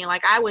disgust me.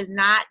 Like I was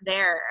not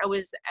there.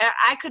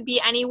 I could be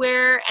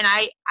anywhere and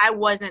I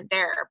wasn't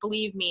there,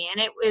 believe me.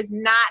 And it was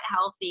not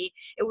healthy.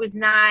 It was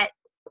not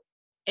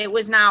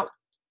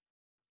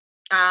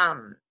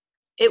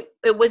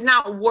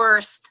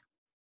worth,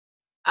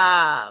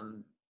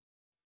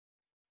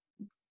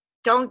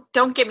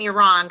 don't get me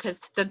wrong, because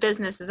the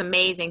business is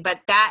amazing, but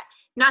that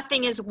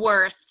nothing is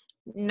worth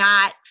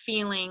not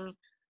feeling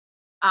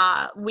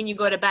when you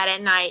go to bed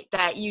at night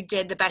that you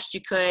did the best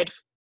you could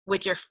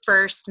with your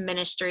first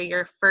ministry,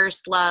 your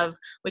first love,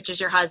 which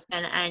is your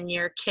husband and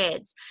your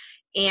kids.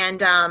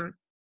 And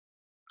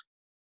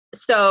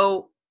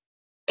so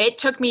it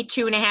took me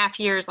 2.5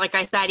 years, like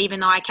I said, even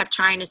though I kept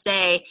trying to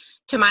say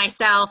to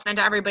myself and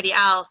to everybody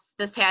else,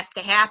 this has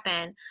to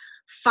happen.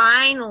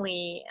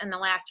 Finally, in the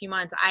last few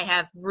months, I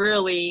have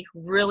really,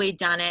 really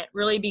done it,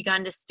 really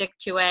begun to stick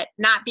to it,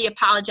 not be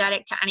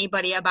apologetic to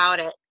anybody about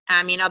it.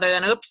 I mean, other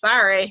than, oops,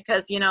 sorry,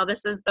 because,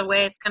 this is the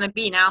way it's going to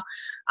be now.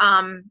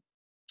 And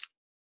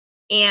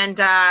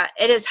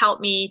it has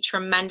helped me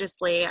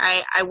tremendously.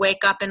 I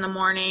wake up in the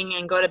morning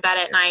and go to bed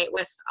at night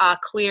with a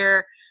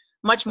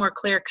much more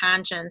clear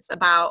conscience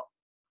about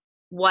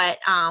what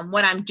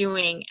I'm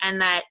doing,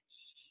 and that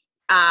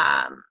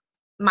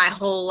my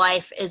whole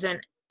life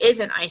isn't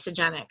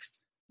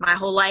Isogenics. My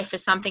whole life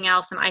is something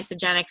else, and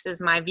Isogenics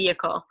is my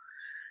vehicle.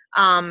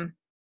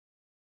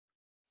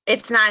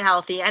 It's not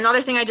healthy.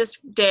 Another thing I just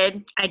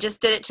did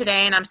it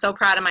today, and I'm so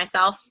proud of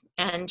myself,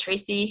 and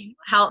Tracy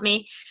helped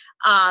me,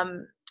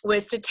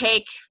 was to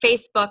take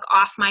Facebook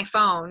off my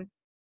phone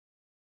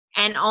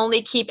and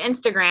only keep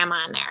Instagram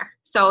on there.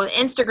 So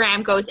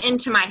Instagram goes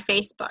into my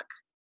Facebook.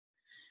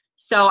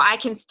 So I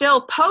can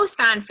still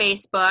post on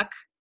Facebook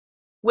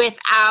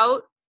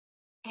without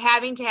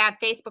having to have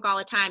Facebook all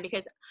the time,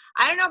 because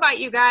I don't know about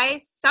you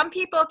guys. Some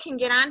people can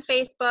get on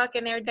Facebook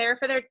and they're there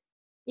for their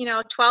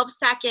 12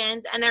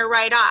 seconds and they're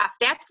right off.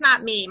 That's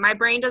not me. My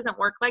brain doesn't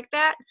work like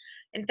that.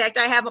 In fact,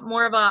 I have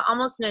more of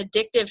almost an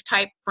addictive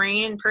type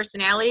brain and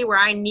personality where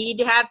I need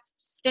to have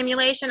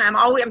stimulation.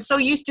 I'm so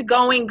used to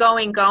going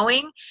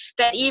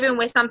that even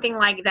with something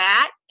like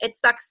that, it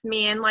sucks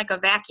me in like a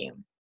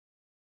vacuum.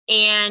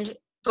 And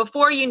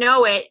before you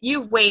know it,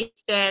 you've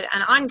wasted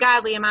an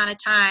ungodly amount of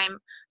time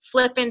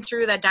flipping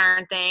through the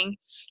darn thing.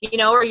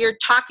 Or you're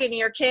talking to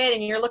your kid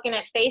and you're looking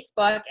at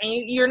Facebook and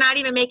you're not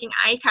even making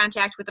eye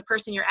contact with the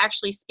person you're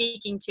actually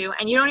speaking to,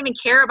 and you don't even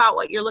care about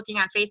what you're looking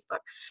on Facebook.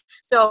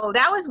 So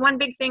that was one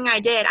big thing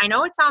I did. I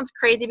know it sounds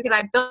crazy because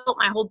I built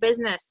my whole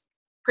business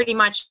pretty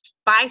much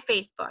by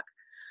Facebook,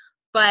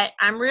 but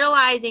I'm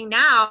realizing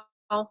now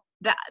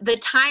that the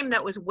time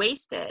that was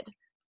wasted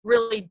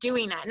really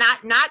doing that,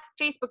 not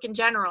Facebook in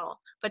general,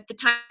 but the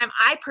time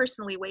I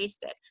personally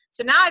wasted.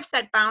 So now I've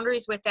set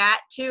boundaries with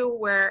that too,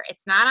 where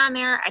it's not on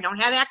there. I don't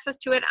have access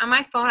to it on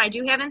my phone. I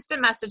do have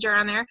Instant Messenger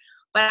on there,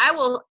 but I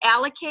will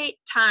allocate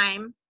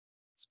time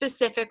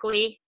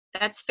specifically,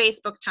 that's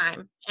Facebook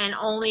time, and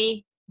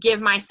only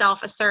give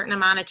myself a certain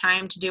amount of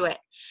time to do it,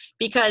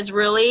 because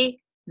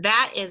really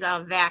that is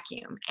a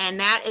vacuum, and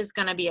that is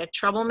going to be a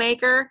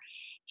troublemaker.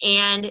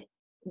 And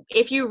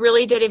if you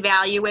really did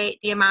evaluate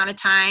the amount of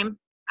time,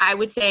 I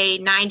would say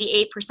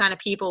 98% of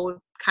people would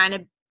kind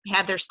of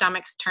have their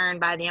stomachs turned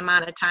by the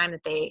amount of time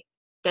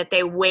that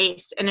they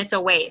waste, and it's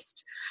a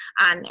waste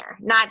on there.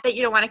 Not that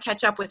you don't want to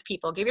catch up with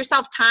people. Give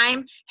yourself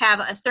time, have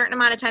a certain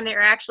amount of time that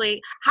you're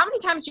actually, how many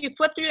times do you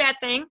flip through that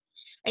thing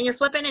and you're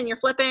flipping and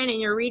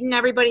you're reading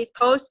everybody's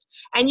post,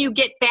 and you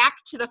get back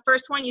to the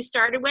first one you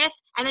started with,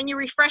 and then you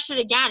refresh it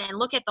again and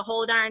look at the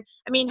whole darn,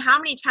 how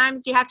many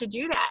times do you have to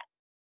do that?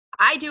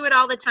 I do it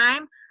all the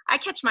time. I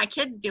catch my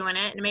kids doing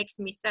it and it makes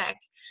me sick.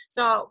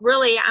 So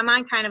really, I'm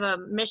on kind of a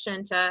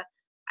mission to,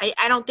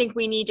 I don't think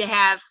we need to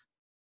have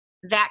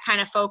that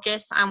kind of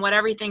focus on what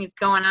everything is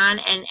going on.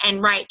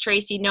 And right,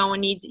 Tracy,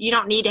 nobody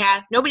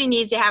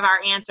needs to have our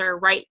answer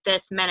right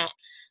this minute.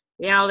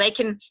 They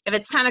can, if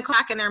it's 10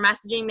 o'clock and they're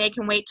messaging, they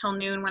can wait till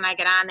noon when I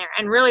get on there.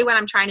 And really what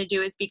I'm trying to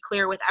do is be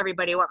clear with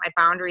everybody what my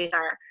boundaries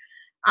are.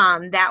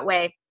 That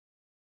way,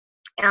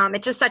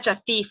 it's just such a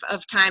thief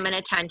of time and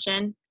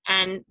attention.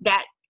 And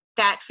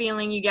that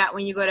feeling you get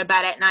when you go to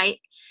bed at night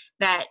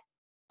that,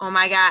 oh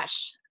my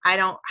gosh, I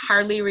don't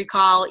hardly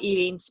recall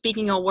even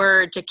speaking a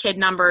word to kid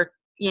number,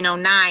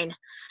 9.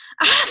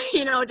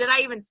 Did I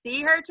even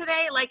see her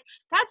today? Like,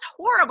 that's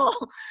horrible.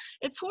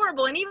 It's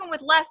horrible. And even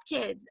with less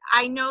kids,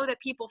 I know that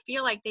people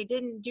feel like they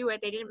didn't do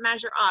it. They didn't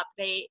measure up.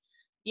 They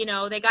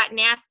got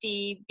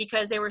nasty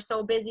because they were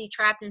so busy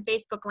trapped in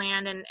Facebook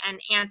land and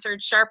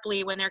answered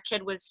sharply when their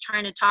kid was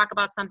trying to talk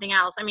about something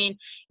else.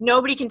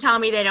 Nobody can tell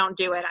me they don't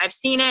do it. I've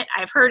seen it.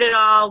 I've heard it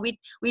all.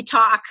 We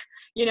talk,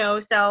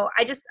 so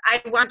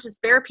I want to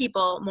spare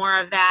people more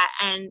of that,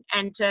 and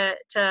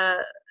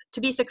to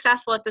be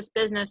successful at this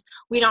business,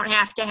 we don't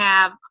have to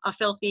have a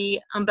filthy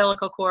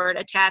umbilical cord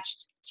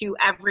attached to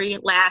every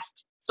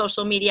last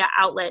social media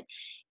outlet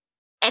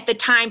at the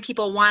time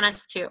people want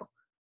us to.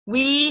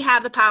 We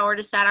have the power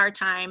to set our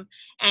time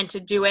and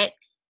to do it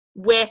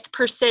with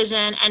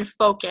precision and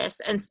focus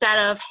instead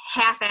of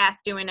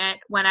half-ass doing it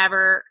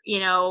whenever,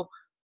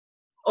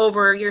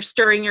 over you're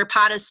stirring your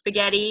pot of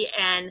spaghetti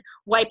and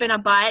wiping a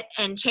butt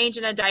and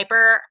changing a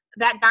diaper.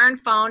 That darn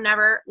phone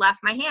never left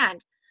my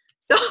hand.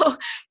 So,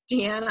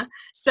 Deanna.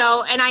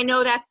 And I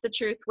know that's the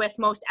truth with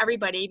most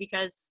everybody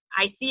because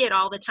I see it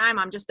all the time.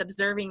 I'm just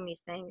observing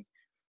these things.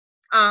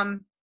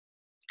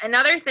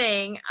 Another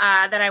thing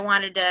that I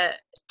wanted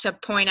to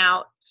point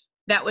out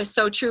that was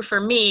so true for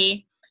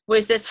me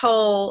was this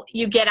whole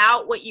you get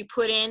out what you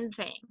put in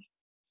thing.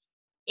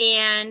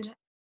 And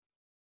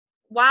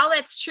while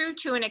that's true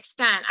to an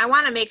extent, I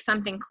want to make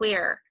something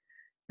clear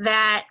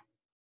that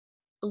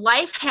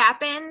life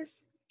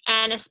happens,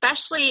 and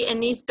especially in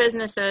these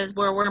businesses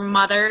where we're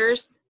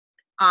mothers,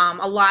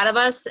 a lot of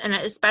us, and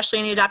especially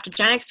in the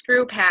adoptogenics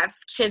group, have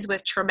kids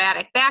with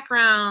traumatic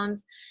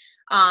backgrounds.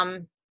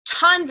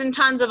 Tons and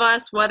tons of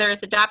us, whether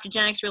it's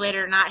adoptogenics related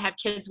or not, have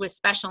kids with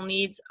special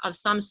needs of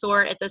some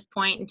sort at this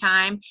point in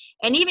time.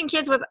 And even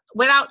kids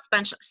without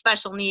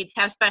special needs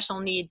have special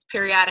needs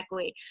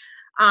periodically.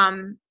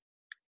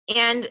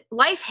 And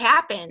life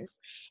happens,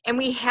 and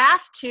we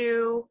have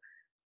to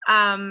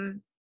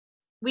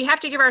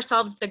give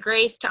ourselves the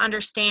grace to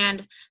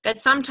understand that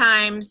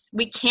sometimes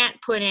we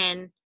can't put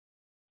in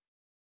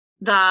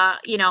the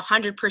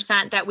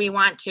 100% that we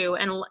want to,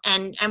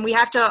 and we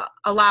have to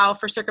allow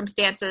for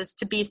circumstances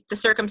to be the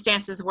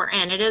circumstances we're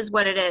in. It is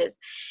what it is.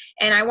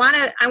 And I want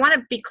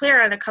to be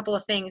clear on a couple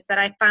of things that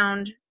I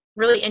found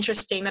really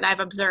interesting that I've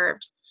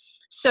observed.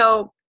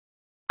 So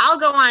I'll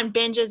go on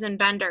binges and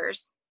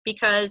benders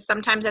because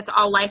sometimes that's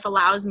all life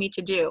allows me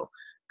to do,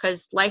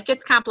 because life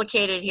gets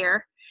complicated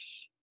here.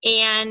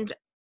 And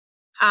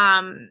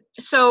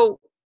so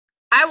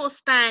I will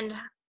spend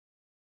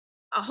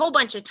a whole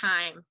bunch of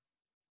time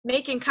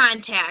making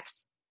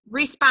contacts,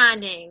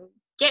 responding,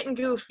 getting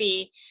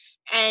goofy,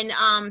 and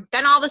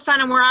then all of a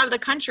sudden we're out of the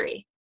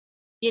country.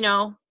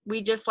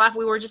 We just left.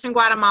 We were just in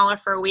Guatemala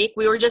for a week.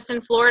 We were just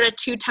in Florida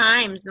 2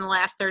 times in the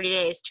last 30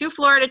 days, 2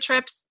 Florida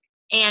trips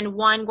and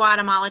 1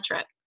 Guatemala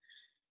trip.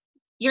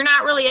 You're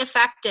not really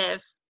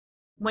effective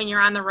when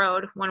you're on the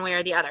road one way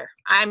or the other.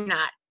 I'm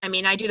not. I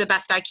mean, I do the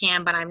best I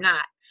can, but I'm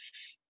not.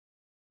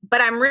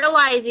 But I'm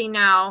realizing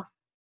now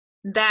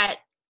that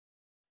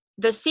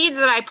the seeds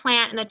that I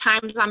plant and the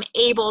times I'm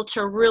able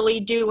to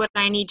really do what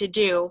I need to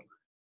do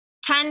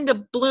tend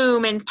to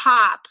bloom and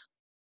pop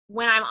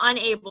when I'm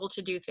unable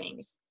to do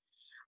things.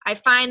 I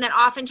find that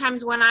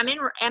oftentimes when I'm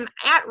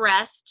at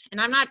rest,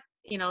 and I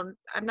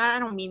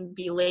don't mean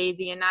be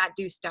lazy and not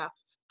do stuff,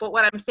 but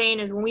what I'm saying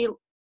is when we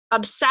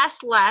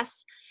obsess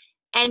less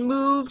and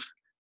move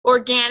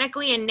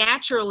organically and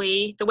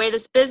naturally the way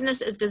this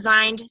business is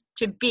designed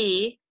to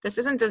be. This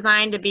isn't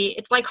designed to be,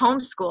 it's like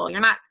homeschool. You're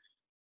not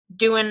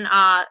doing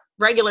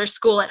regular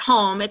school at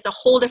home. It's a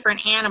whole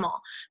different animal.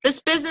 This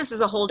business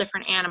is a whole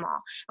different animal.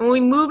 And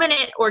when we move in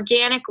it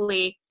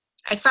organically,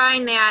 I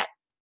find that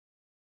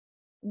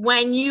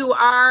when you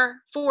are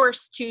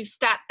forced to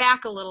step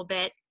back a little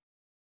bit,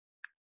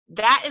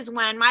 that is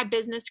when my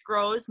business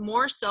grows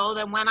more so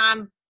than when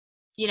I'm,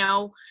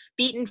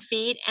 beating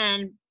feet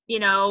and,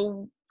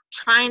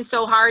 trying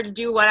so hard to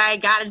do what I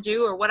got to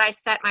do or what I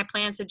set my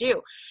plans to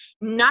do.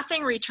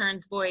 Nothing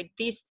returns void.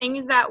 These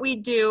things that we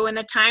do and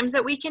the times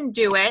that we can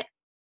do it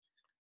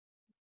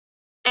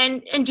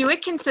and do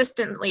it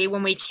consistently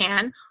when we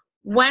can,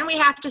 when we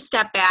have to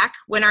step back,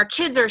 when our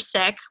kids are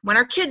sick, when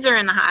our kids are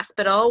in the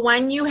hospital,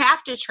 when you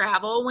have to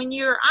travel, when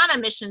you're on a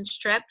missions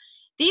trip,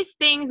 these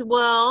things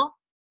will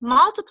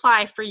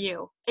multiply for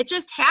you. It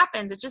just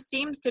happens. It just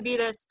seems to be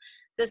this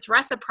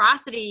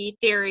reciprocity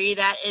theory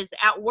that is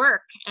at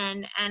work.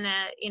 And in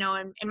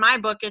my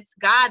book, it's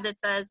God that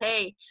says,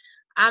 hey,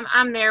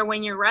 I'm there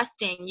when you're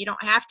resting. You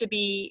don't have to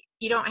be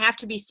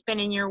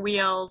spinning your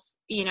wheels,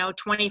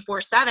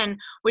 24/7,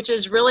 which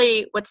is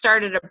really what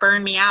started to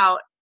burn me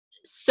out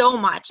so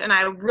much. And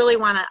I really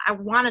want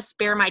to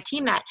spare my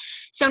team that.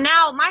 So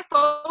now my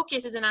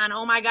focus isn't on,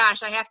 oh my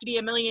gosh, I have to be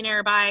a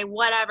millionaire by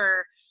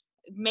whatever,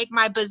 make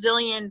my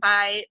bazillion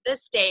by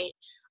this date.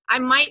 I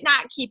might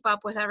not keep up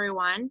with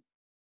everyone.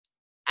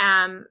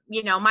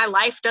 My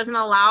life doesn't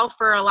allow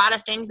for a lot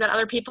of things that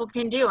other people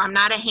can do. I'm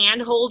not a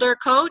hand holder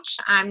coach.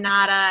 I'm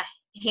not a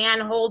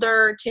hand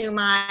holder to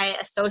my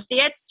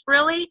associates,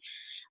 really.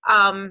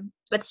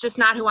 That's just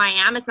not who I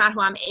am. It's not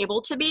who I'm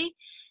able to be.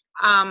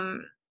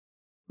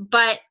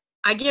 But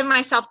I give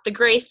myself the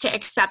grace to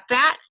accept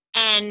that.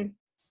 And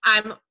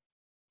I'm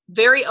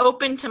very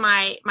open to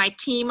my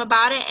team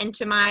about it and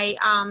to my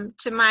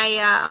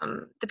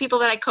the people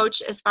that I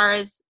coach as far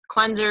as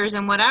cleansers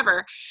and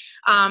whatever.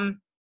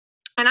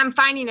 And I'm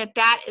finding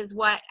that is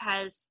what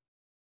has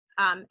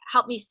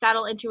helped me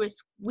settle into a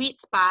sweet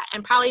spot.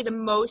 And probably the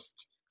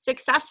most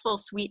successful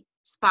sweet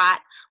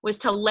spot was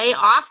to lay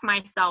off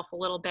myself a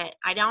little bit.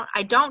 I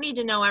don't need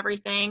to know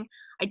everything.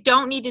 I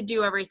don't need to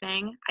do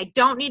everything. I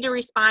don't need to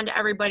respond to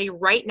everybody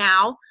right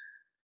now.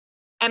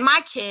 And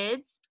my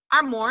kids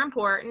are more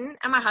important,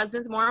 and my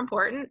husband's more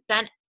important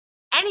than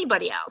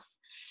anybody else.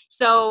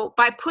 So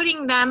by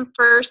putting them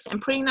first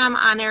and putting them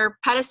on their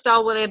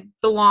pedestal where they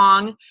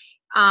belong,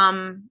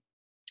 I'm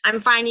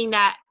finding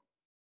that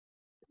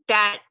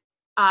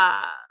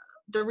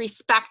the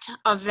respect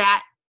of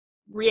that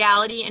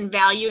reality and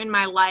value in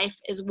my life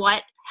is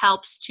what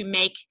helps to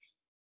make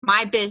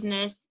my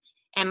business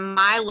and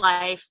my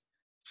life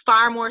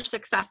far more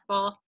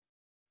successful,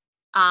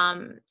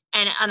 and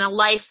a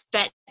life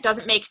that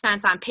doesn't make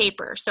sense on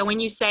paper. So when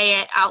you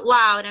say it out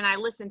loud and I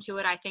listen to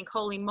it, I think,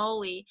 holy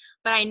moly,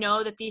 but I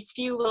know that these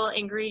few little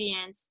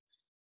ingredients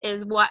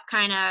is what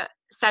kind of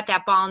set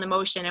that ball into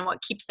motion and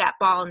what keeps that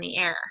ball in the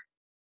air.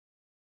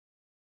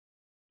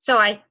 So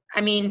I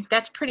mean,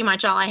 that's pretty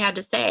much all I had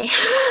to say.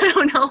 I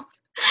don't know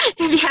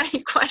if you had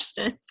any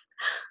questions.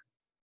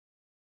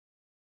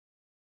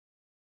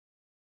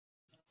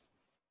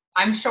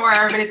 I'm sure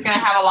everybody's going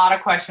to have a lot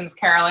of questions,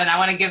 Carolyn. I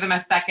want to give them a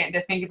second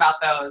to think about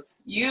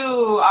those. You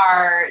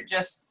are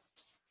just,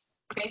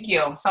 thank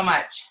you so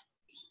much.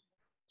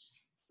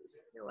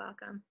 You're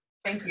welcome.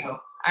 Thank you.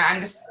 I'm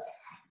just,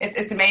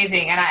 it's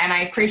amazing. And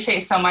I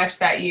appreciate so much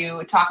that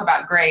you talk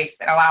about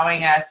grace and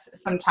allowing us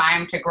some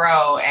time to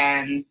grow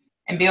and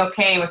be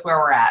okay with where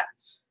we're at.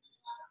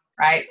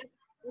 Right?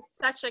 It's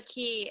such a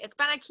key. It's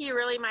been a key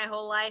really my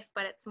whole life,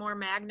 but it's more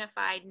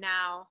magnified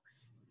now.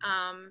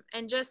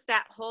 And just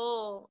that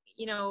whole,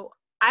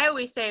 I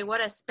always say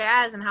what a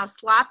spaz and how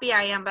sloppy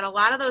I am, but a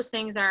lot of those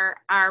things are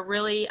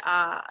really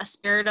a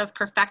spirit of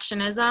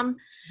perfectionism.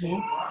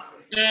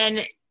 Mm-hmm.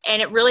 And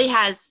it really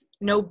has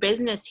no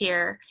business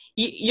here.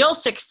 You'll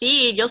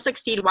succeed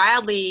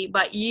wildly,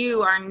 but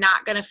you are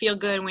not going to feel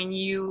good when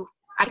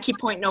I keep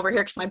pointing over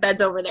here because my bed's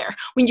over there.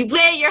 When you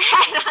lay your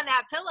head on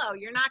that pillow,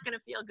 you're not going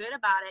to feel good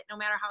about it, no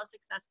matter how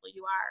successful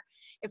you are,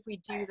 if we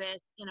do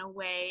this in a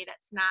way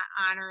that's not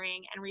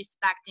honoring and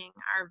respecting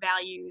our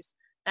values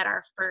that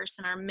are first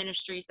and our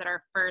ministries that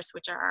are first,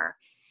 which are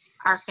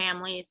our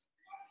families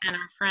and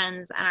our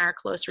friends and our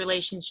close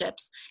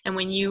relationships. And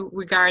when you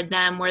regard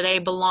them where they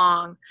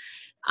belong,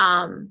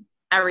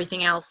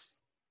 everything else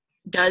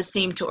does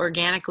seem to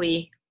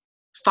organically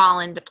fall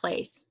into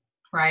place.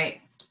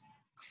 Right.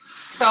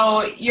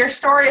 So your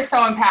story is so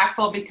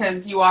impactful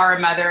because you are a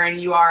mother and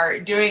you are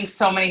doing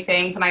so many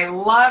things. And I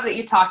love that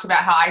you talked about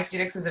how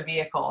Isogenics is a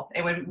vehicle.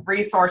 And when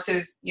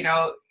resources,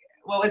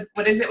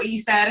 what is it what you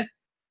said?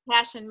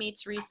 Passion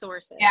meets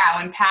resources. Yeah,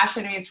 when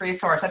passion meets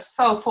resource. That's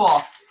so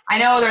cool. I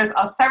know there's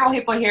several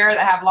people here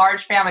that have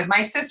large families.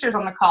 My sister's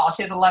on the call.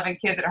 She has 11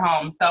 kids at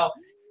home. So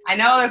I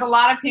know there's a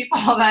lot of people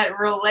that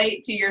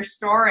relate to your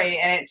story,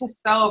 and it's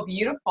just so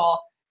beautiful.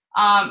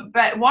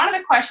 But one of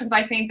the questions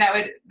I think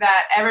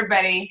that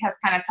everybody has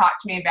kind of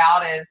talked to me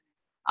about is,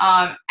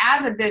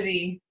 as a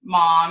busy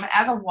mom,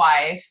 as a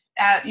wife,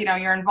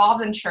 you're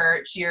involved in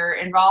church, you're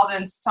involved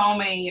in so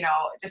many,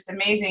 just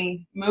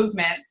amazing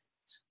movements.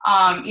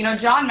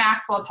 John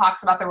Maxwell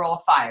talks about the rule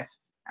of 5.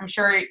 I'm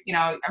sure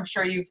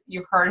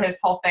you've heard his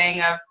whole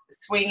thing of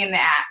swinging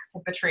the axe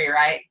at the tree,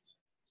 right?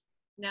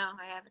 No,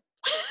 I haven't.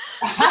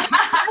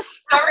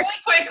 So really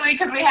quickly,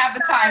 because we have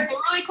the time. So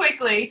really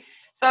quickly.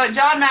 So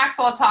John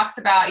Maxwell talks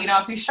about,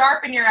 if you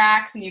sharpen your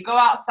axe and you go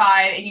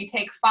outside and you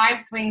take 5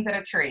 swings at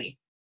a tree,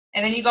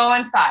 and then you go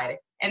inside,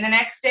 and the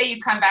next day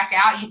you come back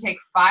out and you take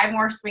 5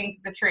 more swings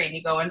at the tree and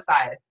you go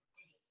inside.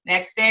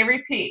 Next day,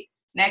 repeat.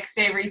 Next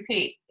day,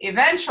 repeat.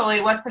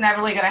 Eventually, what's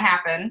inevitably going to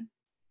happen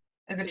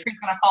is the tree's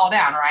going to fall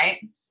down, right?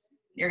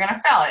 You're going to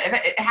fell it.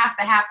 It has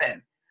to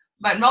happen.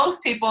 But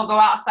most people go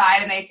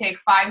outside and they take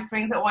 5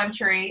 swings at one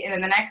tree, and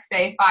then the next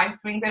day, 5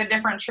 swings at a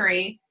different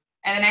tree,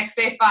 and the next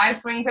day 5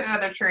 swings at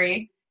another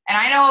tree. And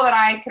I know that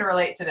I could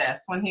relate to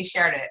this when he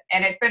shared it.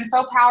 And it's been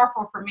so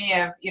powerful for me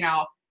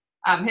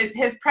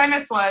his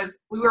premise was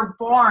we were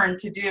born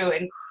to do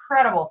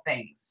incredible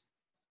things.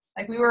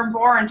 Like we were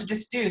born to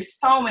just do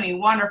so many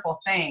wonderful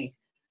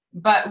things,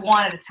 but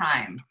one at a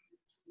time,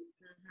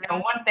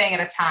 one thing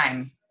at a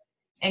time.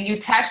 And you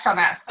touched on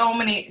that so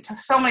many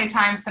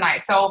times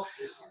tonight. So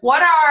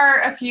what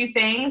are a few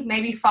things,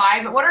 maybe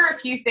 5, but what are a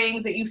few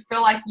things that you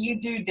feel like you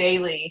do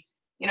daily?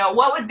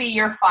 What would be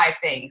your 5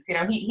 things?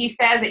 He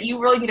says that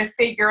you really need to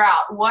figure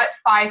out what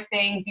 5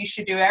 things you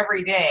should do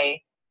every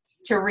day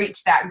to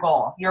reach that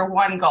goal, your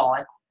one goal,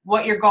 like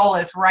what your goal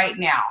is right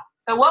now.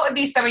 So what would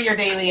be some of your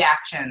daily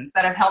actions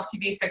that have helped you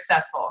be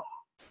successful?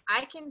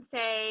 I can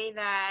say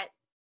that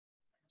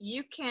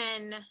you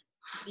can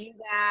do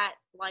that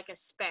like a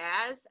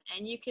spaz,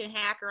 and you can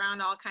hack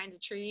around all kinds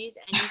of trees,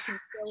 and you can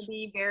still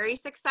be very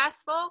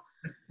successful.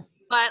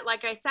 But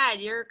like I said,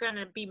 you're going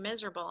to be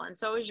miserable, and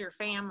so is your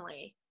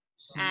family.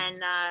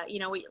 And,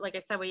 like I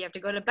said, we have to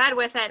go to bed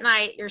with at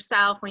night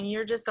yourself when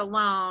you're just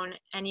alone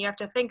and you have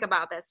to think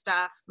about this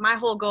stuff. My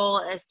whole goal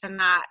is to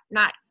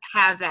not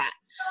have that.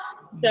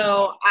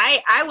 So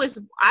I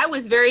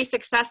was very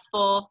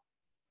successful,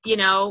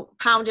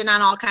 pounding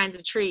on all kinds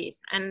of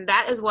trees. And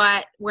that is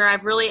where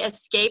I've really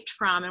escaped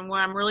from, and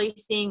where I'm really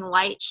seeing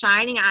light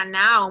shining on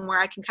now, and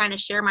where I can kind of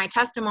share my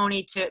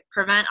testimony to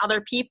prevent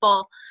other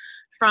people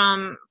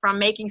from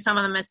making some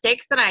of the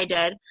mistakes that I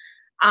did.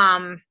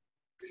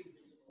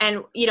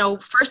 And, you know,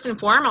 first and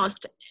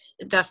foremost,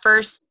 the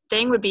first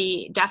thing would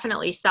be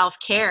definitely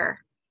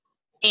self-care.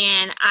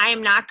 And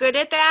I'm not good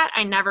at that.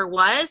 I never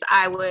was.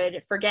 I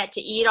would forget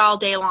to eat all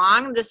day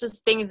long. This is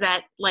things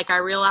that, like, I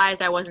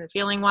realized I wasn't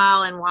feeling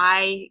well and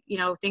why, you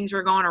know, things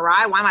were going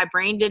awry, why my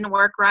brain didn't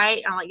work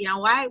right. I'm like, you know,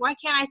 why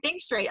can't I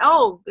think straight?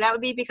 Oh, that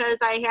would be because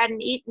I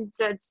hadn't eaten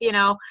since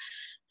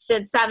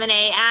 7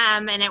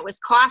 a.m. and it was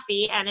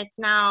coffee and it's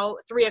now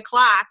 3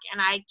 o'clock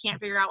and I can't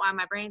figure out why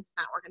my brain's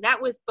not working.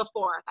 That was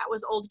before. That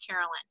was old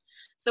Carolyn.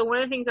 So one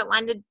of the things that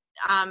lended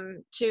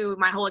to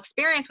my whole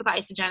experience with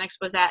Isogenics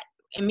was that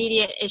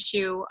immediate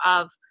issue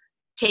of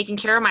taking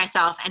care of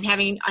myself and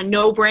having a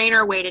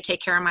no-brainer way to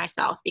take care of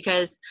myself,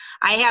 because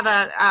I have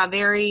a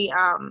very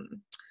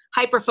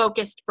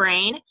hyper-focused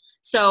brain.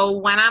 So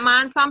when I'm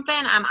on something,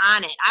 I'm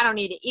on it. I don't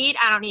need to eat.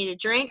 I don't need to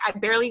drink. I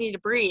barely need to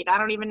breathe. I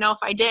don't even know if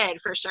I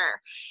did, for sure.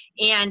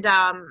 And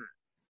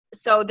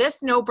so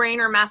this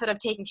no-brainer method of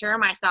taking care of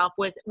myself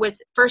was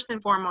first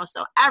and foremost.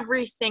 So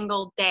every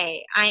single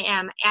day I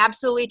am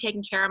absolutely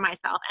taking care of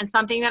myself. And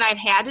something that I've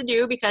had to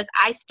do, because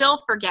I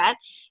still forget,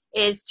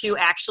 is to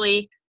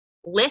actually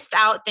list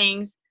out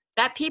things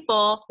that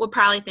people would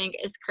probably think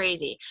is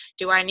crazy.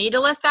 Do I need to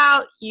list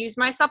out, use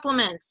my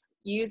supplements,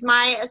 use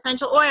my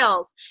essential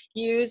oils,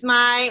 use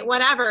my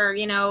whatever,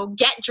 you know,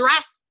 get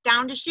dressed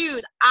down to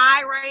shoes?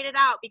 I write it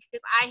out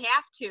because I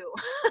have to.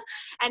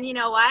 And you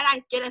know what?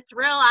 I get a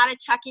thrill out of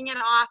checking it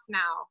off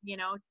now, you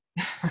know.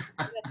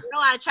 A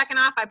thrill out of checking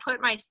off. I put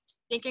my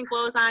stinking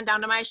clothes on down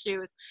to my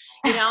shoes,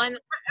 you know, and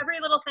every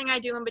little thing I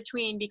do in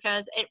between,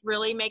 because it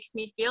really makes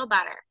me feel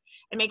better.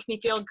 It makes me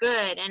feel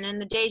good. And in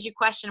the days you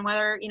question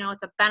whether, you know,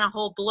 it's been a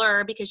whole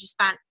blur because you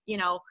spent, you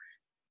know,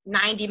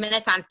 90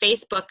 minutes on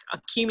Facebook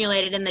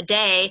accumulated in the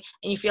day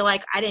and you feel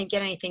like I didn't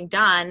get anything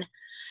done,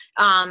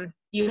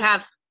 you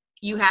have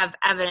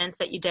evidence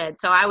that you did.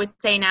 So I would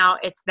say now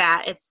it's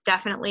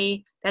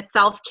definitely that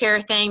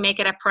self-care thing. Make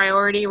it a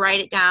priority,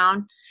 write it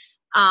down.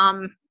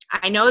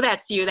 I know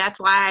that's you.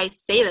 That's why I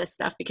say this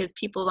stuff, because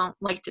people don't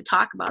like to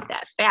talk about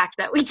that fact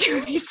that we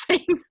do these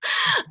things.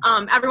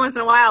 Every once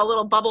in a while, a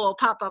little bubble will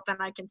pop up and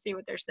I can see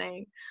what they're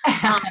saying.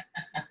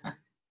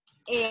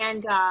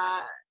 And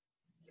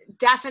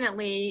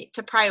definitely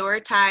to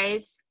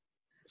prioritize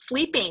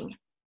sleeping,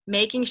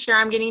 making sure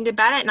I'm getting to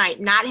bed at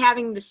night, not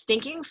having the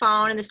stinking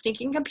phone and the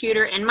stinking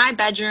computer in my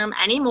bedroom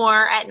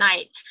anymore at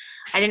night.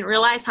 I didn't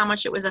realize how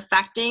much it was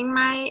affecting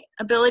my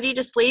ability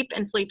to sleep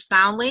and sleep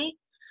soundly.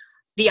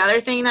 The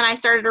other thing that I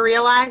started to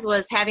realize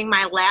was having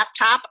my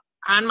laptop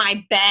on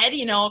my bed,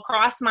 you know,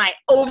 across my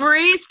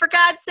ovaries, for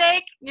God's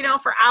sake, you know,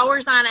 for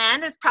hours on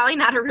end is probably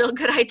not a real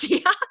good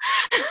idea.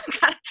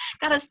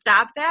 Gotta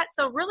stop that.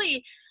 So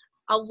really,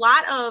 a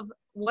lot of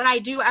what I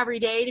do every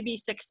day to be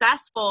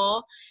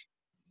successful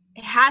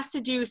has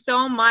to do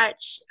so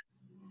much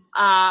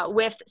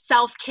with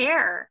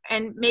self-care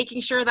and making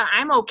sure that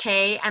I'm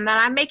okay and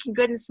that I'm making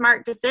good and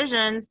smart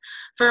decisions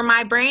for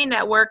my brain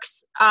that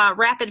works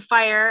rapid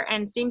fire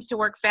and seems to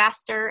work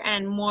faster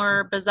and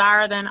more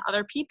bizarre than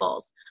other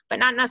people's, but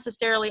not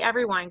necessarily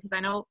everyone, because I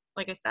know,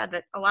 like I said,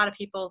 that a lot of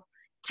people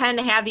tend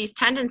to have these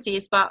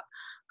tendencies, but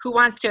who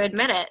wants to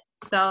admit it?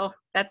 So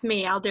that's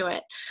me. I'll do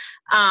it.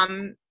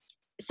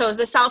 So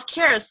the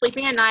self-care is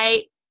sleeping at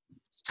night,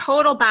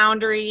 total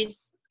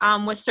boundaries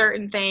with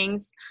certain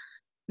things,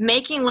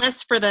 making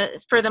lists for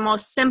the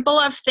most simple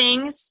of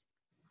things,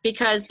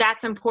 because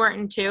that's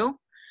important too.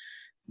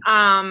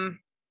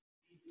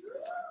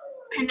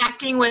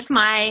 Connecting with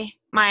my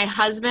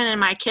husband and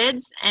my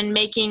kids and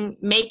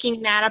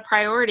making that a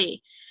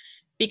priority,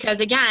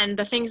 because again,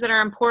 the things that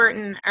are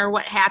important are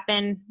what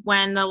happen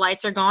when the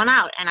lights are going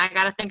out, and I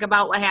got to think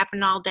about what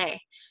happened all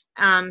day.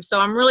 So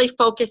I'm really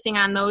focusing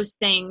on those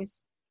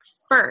things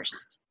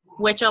first,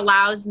 which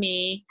allows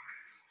me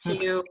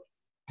to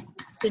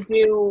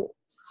do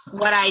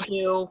what I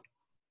do.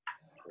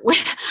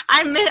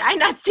 I'm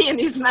not seeing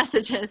these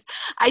messages.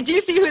 I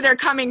do see who they're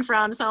coming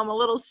from, so I'm a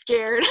little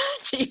scared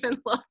to even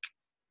look.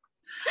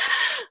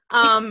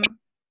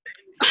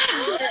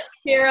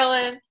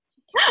 Carolyn,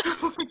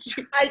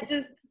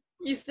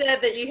 you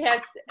said that you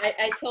had,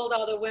 I told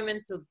all the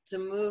women to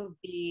move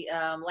the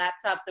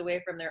laptops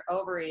away from their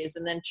ovaries,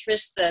 and then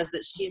Trish says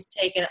that she's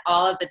taken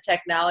all of the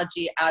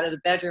technology out of the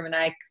bedroom, and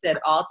I said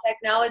all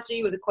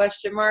technology with a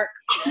question mark.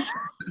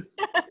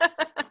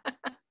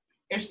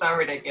 You're so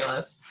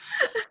ridiculous.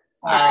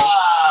 Why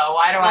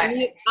do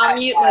I'll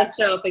mute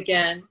myself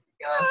again.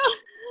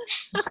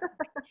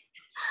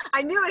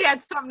 I knew it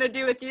had something to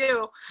do with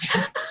you.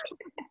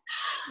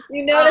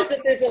 You notice that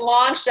there's a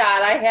long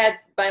shot. I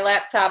had my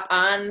laptop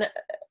on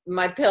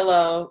my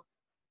pillow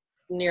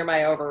near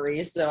my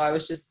ovaries, so I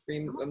was just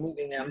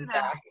removing them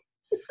back.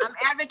 I'm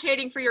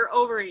advocating for your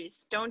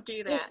ovaries. Don't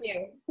do that.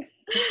 Thank you.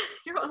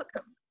 You're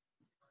welcome.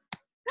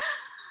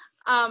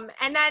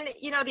 And then,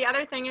 you know, the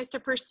other thing is to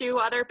pursue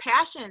other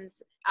passions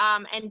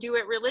and do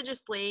it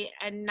religiously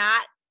and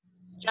not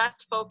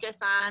just focus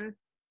on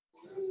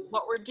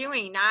what we're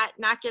doing,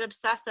 not get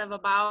obsessive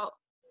about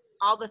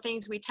all the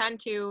things we tend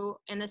to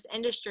in this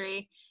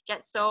industry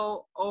get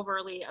so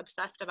overly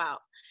obsessed about.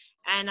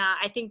 And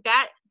I think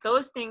that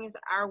those things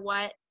are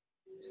what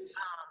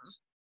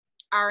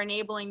are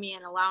enabling me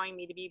and allowing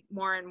me to be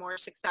more and more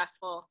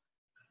successful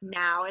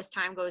now as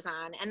time goes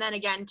on. And then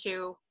again,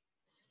 to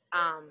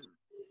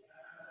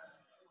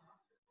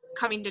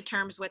coming to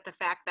terms with the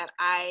fact that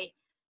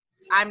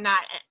I'm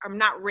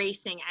not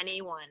racing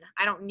anyone.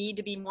 I don't need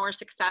to be more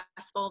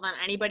successful than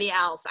anybody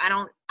else.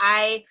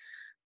 I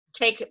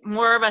take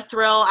more of a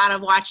thrill out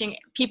of watching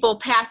people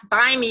pass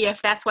by me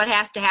if that's what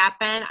has to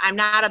happen. I'm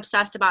not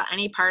obsessed about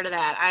any part of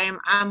that.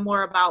 I'm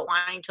more about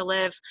wanting to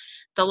live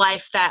the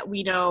life that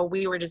we know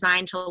we were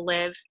designed to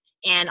live,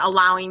 and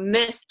allowing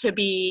this to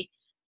be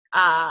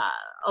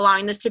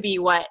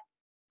what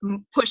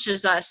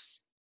pushes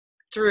us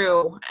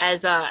through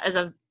as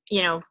a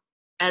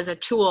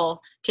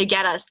tool to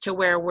get us to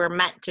where we're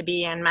meant to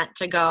be and meant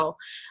to go.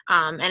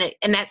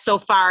 And that so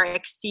far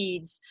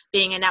exceeds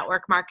being a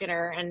network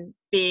marketer and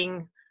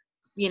being,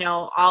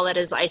 all that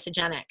is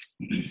Isogenics.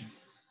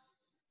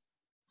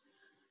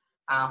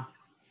 Wow.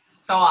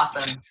 So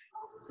awesome.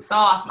 So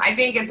awesome. I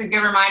think it's a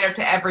good reminder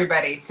to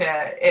everybody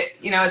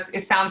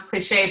it sounds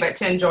cliche, but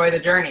to enjoy the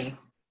journey,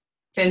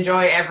 to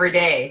enjoy every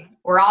day.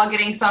 We're all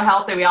getting so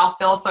healthy. We all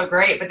feel so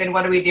great. But then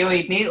what do? We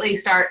immediately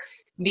start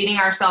beating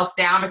ourselves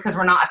down because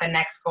we're not at the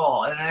next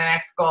goal and the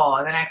next goal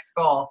and the next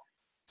goal.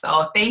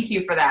 So thank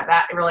you for that.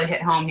 That really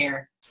hit home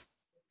here.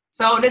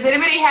 So does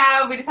anybody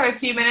we just have a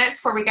few minutes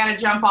before we got to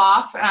jump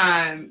off.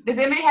 Does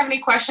anybody have any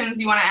questions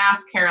you want to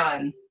ask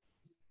Carolyn?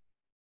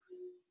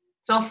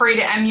 Feel free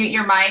to unmute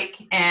your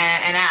mic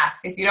and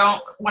ask. If you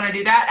don't want to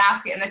do that,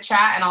 ask it in the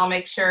chat and I'll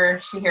make sure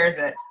she hears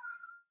it.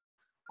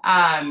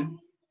 And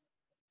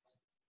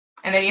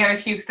then you have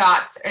a few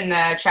thoughts in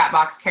the chat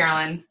box,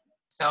 Carolyn.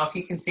 So if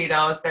you can see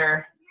those,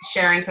 they're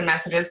sharing some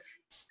messages.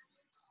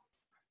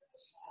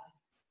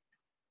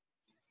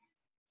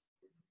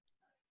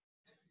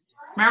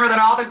 Remember that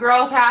all the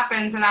growth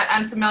happens in that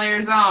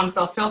unfamiliar zone.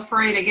 So feel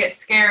free to get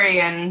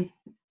scary and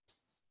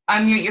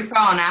unmute your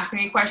phone. Ask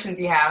any questions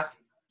you have.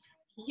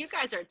 You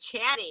guys are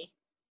chatty.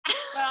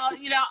 Well,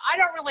 I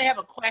don't really have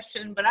a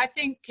question, but I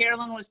think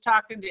Carolyn was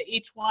talking to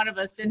each one of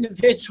us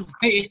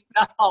individually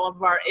about all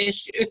of our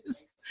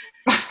issues.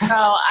 So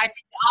I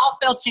think all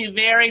felt you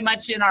very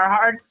much in our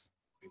hearts,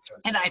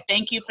 and I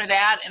thank you for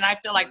that. And I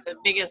feel like the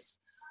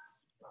biggest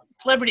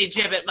flibberty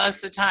gibbet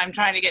most of the time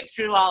trying to get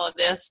through all of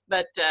this,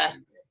 but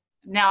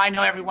now I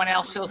know everyone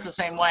else feels the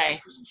same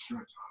way.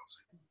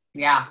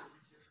 Yeah.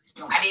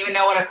 I didn't even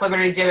know what a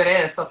flibberty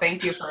gibbet is, so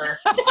thank you for...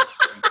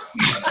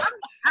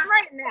 I'm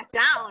writing that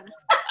down.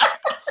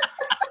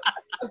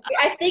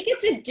 I think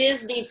it's a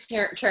Disney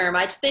term.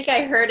 I think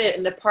I heard it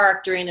in the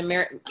park during the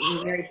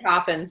Mary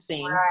Poppins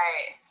scene.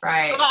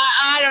 Right. Well,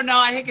 I don't know.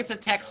 I think it's a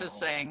Texas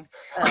thing.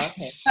 Oh,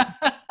 okay.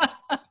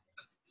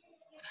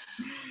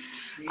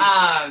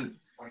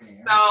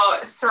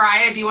 So,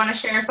 Soraya, do you want to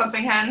share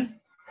something, hun?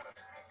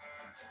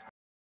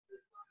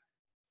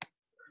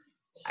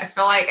 I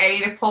feel like I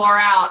need to pull her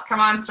out. Come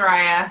on,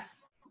 Soraya.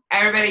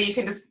 Everybody, you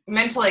can just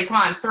mentally, come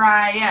on,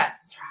 Soraya.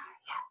 It's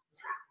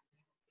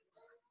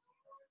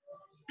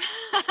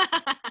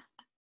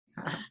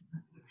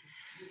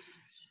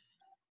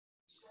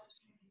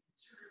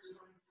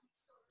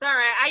all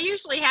right. I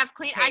usually have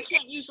I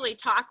can't usually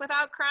talk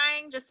without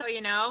crying, just so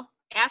you know.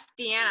 Ask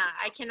Deanna.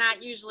 I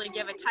cannot usually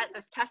give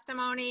this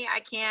testimony. I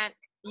can't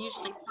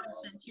usually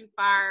function too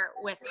far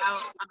without.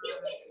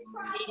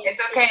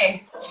 It's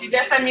okay. She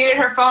just unmuted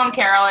her phone,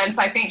 Carolyn,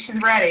 so I think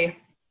she's ready.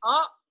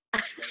 Oh.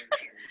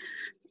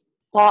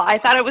 Well, I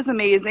thought it was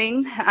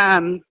amazing.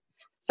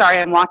 Sorry,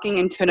 I'm walking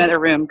into another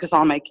room because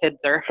all my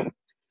kids are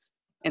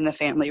in the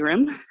family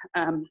room.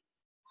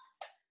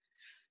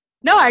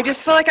 No, I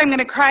just feel like I'm going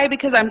to cry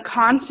because I'm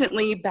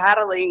constantly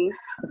battling.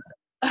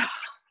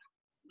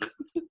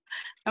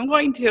 I'm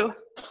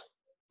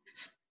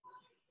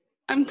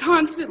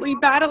constantly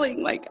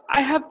battling. Like,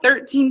 I have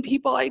 13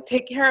 people I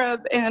take care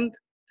of, and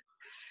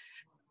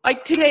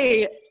like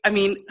today,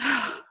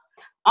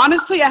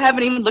 honestly, I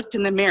haven't even looked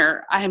in the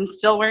mirror. I am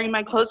still wearing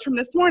my clothes from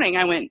this morning.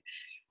 I went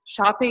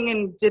shopping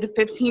and did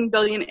 15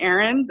 billion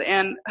errands,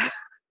 and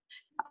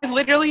I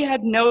literally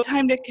had no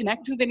time to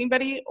connect with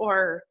anybody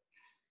or,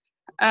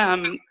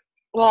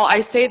 well,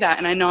 I say that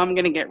and I know I'm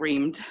going to get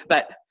reamed,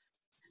 but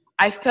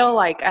I feel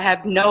like I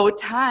have no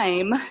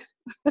time,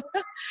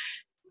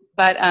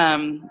 but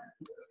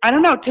I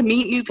don't know, to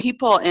meet new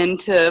people and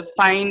to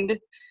find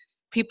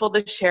people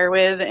to share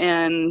with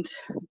and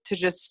to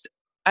just,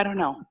 I don't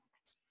know.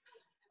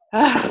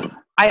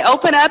 I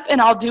open up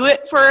and I'll do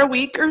it for a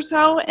week or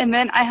so, and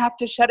then I have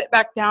to shut it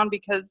back down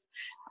because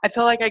I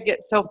feel like I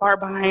get so far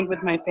behind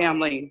with my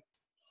family.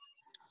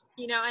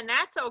 And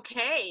that's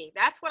okay.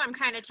 That's what I'm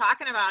kind of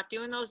talking about,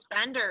 doing those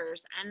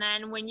benders. And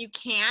then when you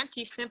can't,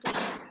 you're going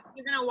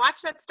to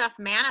watch that stuff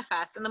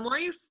manifest. And the more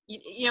you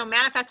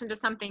manifest into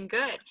something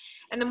good,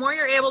 and the more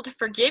you're able to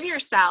forgive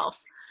yourself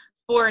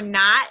for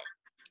not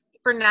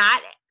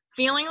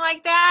feeling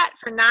like that,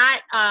 for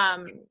not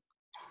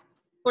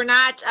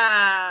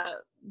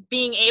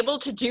being able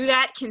to do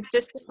that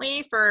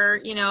consistently,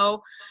 for,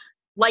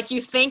 like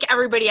you think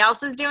everybody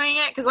else is doing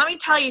it. Because let me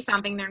tell you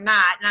something, they're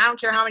not. And I don't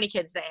care how many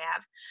kids they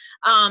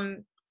have.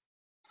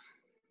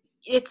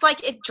 It's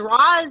like it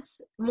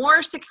draws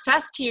more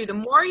success to you. The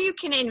more you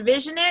can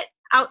envision it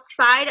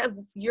outside of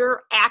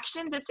your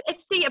actions,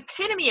 it's the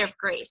epitome of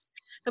grace.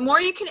 The more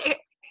you can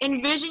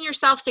envision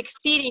yourself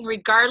succeeding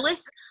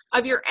regardless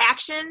of your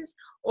actions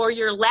or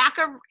your lack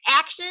of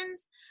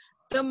actions,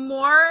 the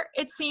more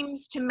it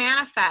seems to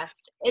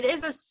manifest. It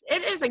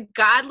is a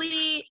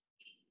godly,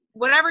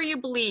 whatever you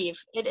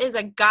believe, it is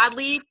a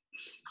godly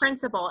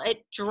principle.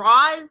 It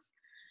draws,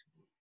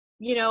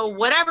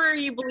 whatever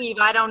you believe,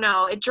 I don't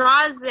know. It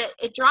draws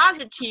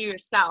it to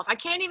yourself. I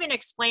can't even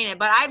explain it,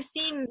 but I've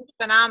seen this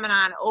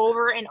phenomenon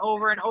over and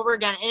over and over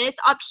again, and it's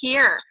up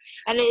here.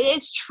 And it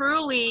is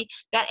truly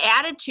that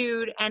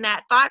attitude and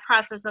that thought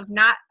process of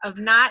not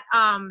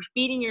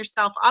beating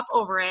yourself up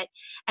over it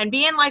and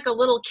being like a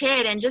little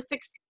kid and just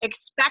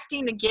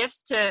expecting the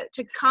gifts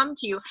to come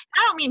to you.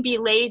 I don't mean be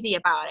lazy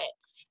about it.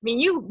 I mean,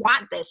 you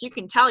want this. You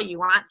can tell you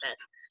want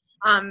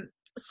this.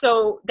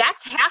 So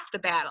that's half the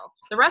battle.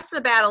 The rest of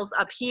the battle's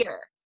up here.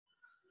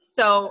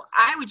 So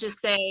I would just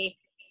say,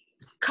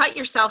 cut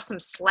yourself some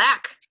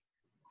slack.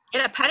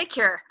 Get a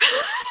pedicure.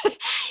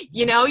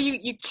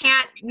 You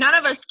can't, none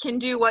of us can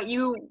do what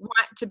you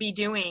want to be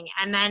doing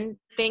and then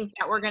think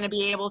that we're going to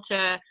be able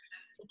to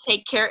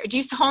take care. Do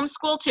you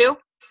homeschool too?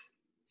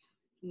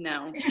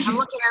 No. I'm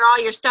looking at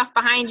all your stuff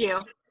behind you.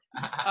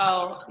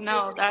 Oh,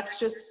 no, that's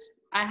just,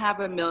 I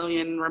have a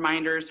million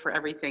reminders for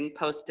everything,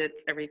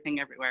 Post-its, everything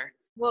everywhere.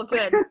 Well,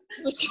 good.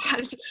 What you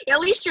gotta do.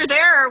 At least you're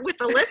there with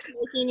the list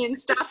making and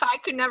stuff. I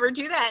could never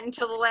do that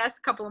until the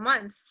last couple of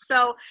months.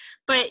 So,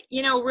 but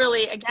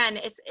really, again,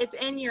 it's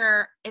in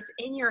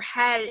your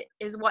head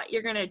is what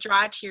you're gonna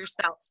draw to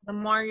yourself. So the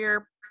more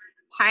you're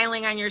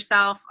piling on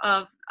yourself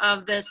of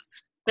this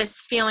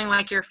feeling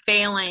like you're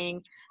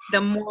failing,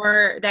 the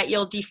more that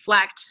you'll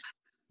deflect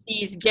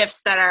these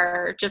gifts that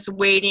are just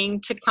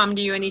waiting to come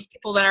to you, and these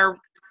people that are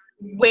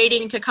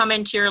waiting to come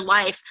into your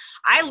life.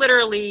 I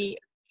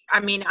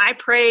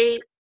pray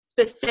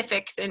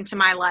specifics into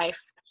my life.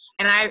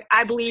 And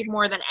I believe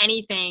more than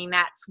anything,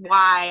 that's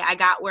why I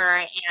got where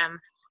I am.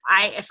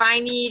 I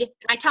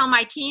tell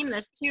my team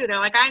this too. They're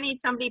like, I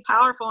need somebody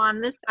powerful on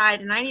this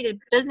side and I need a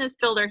business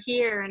builder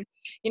here. And,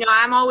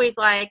 I'm always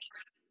like,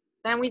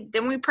 then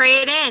we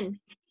pray it in.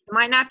 It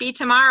might not be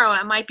tomorrow.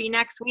 It might be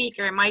next week,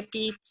 or it might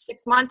be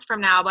 6 months from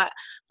now, but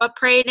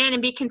pray it in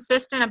and be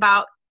consistent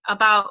about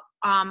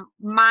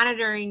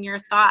monitoring your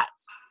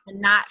thoughts and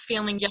not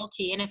feeling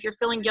guilty. And if you're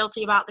feeling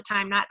guilty about the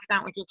time not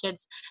spent with your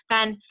kids,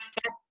 then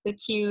that's the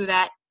cue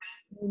that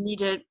you need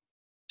to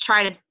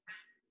try to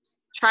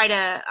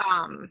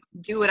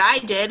do what I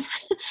did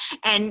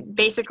and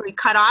basically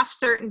cut off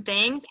certain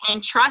things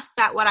and trust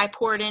that what I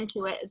poured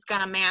into it is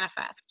going to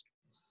manifest.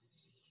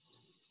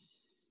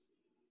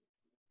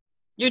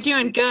 You're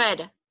doing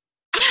good.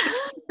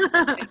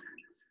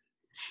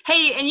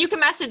 Hey, and you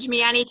can message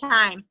me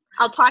anytime.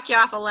 I'll talk you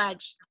off a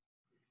ledge.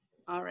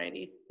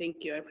 Alrighty. Thank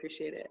you. I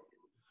appreciate it.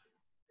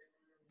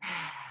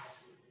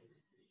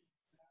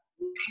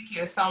 Thank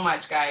you so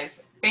much,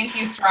 guys. Thank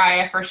you,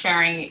 Soraya, for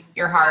sharing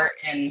your heart.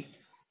 And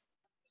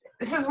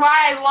this is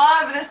why I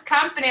love this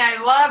company.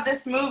 I love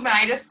this movement.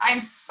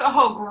 I'm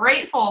so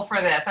grateful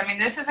for this. I mean,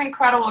 this is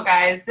incredible,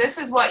 guys. This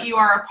is what you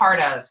are a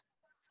part of.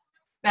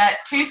 That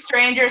two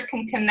strangers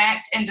can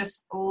connect and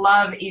just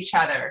love each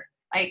other.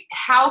 Like,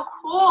 how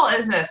cool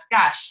is this?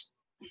 Gosh,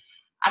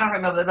 I don't know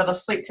if I'm going to be able to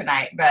sleep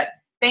tonight, but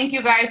thank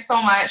you guys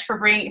so much for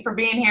being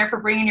here, for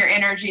bringing your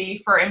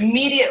energy, for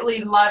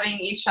immediately loving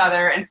each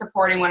other and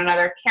supporting one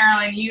another.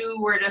 Carolyn, you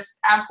were just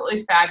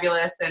absolutely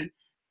fabulous. And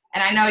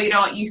I know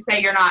you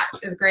say you're not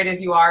as great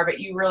as you are, but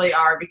you really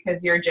are,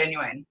 because you're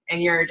genuine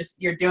and you're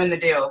doing the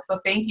do. So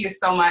thank you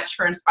so much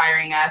for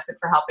inspiring us and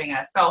for helping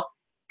us. So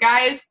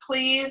guys,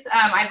 please,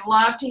 I'd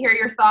love to hear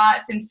your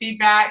thoughts and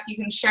feedback. You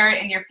can share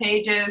it in your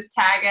pages,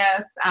 tag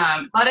us.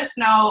 Let us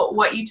know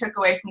what you took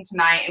away from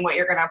tonight and what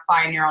you're going to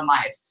apply in your own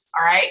lives.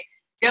 All right?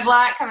 Good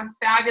luck. Have a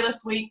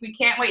fabulous week. We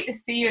can't wait to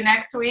see you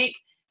next week.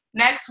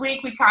 Next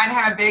week, we kind of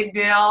have a big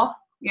deal,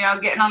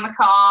 getting on the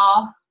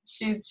call.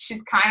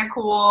 She's kind of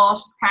cool.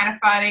 She's kind of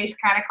funny. She's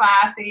kind of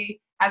classy.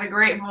 Has a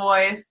great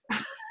voice.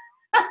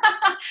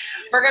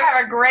 We're going to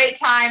have a great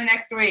time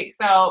next week.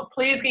 So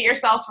please get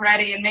yourselves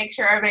ready and make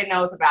sure everybody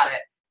knows about it.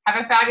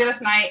 Have a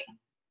fabulous night.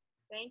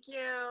 Thank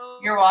you.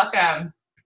 You're welcome.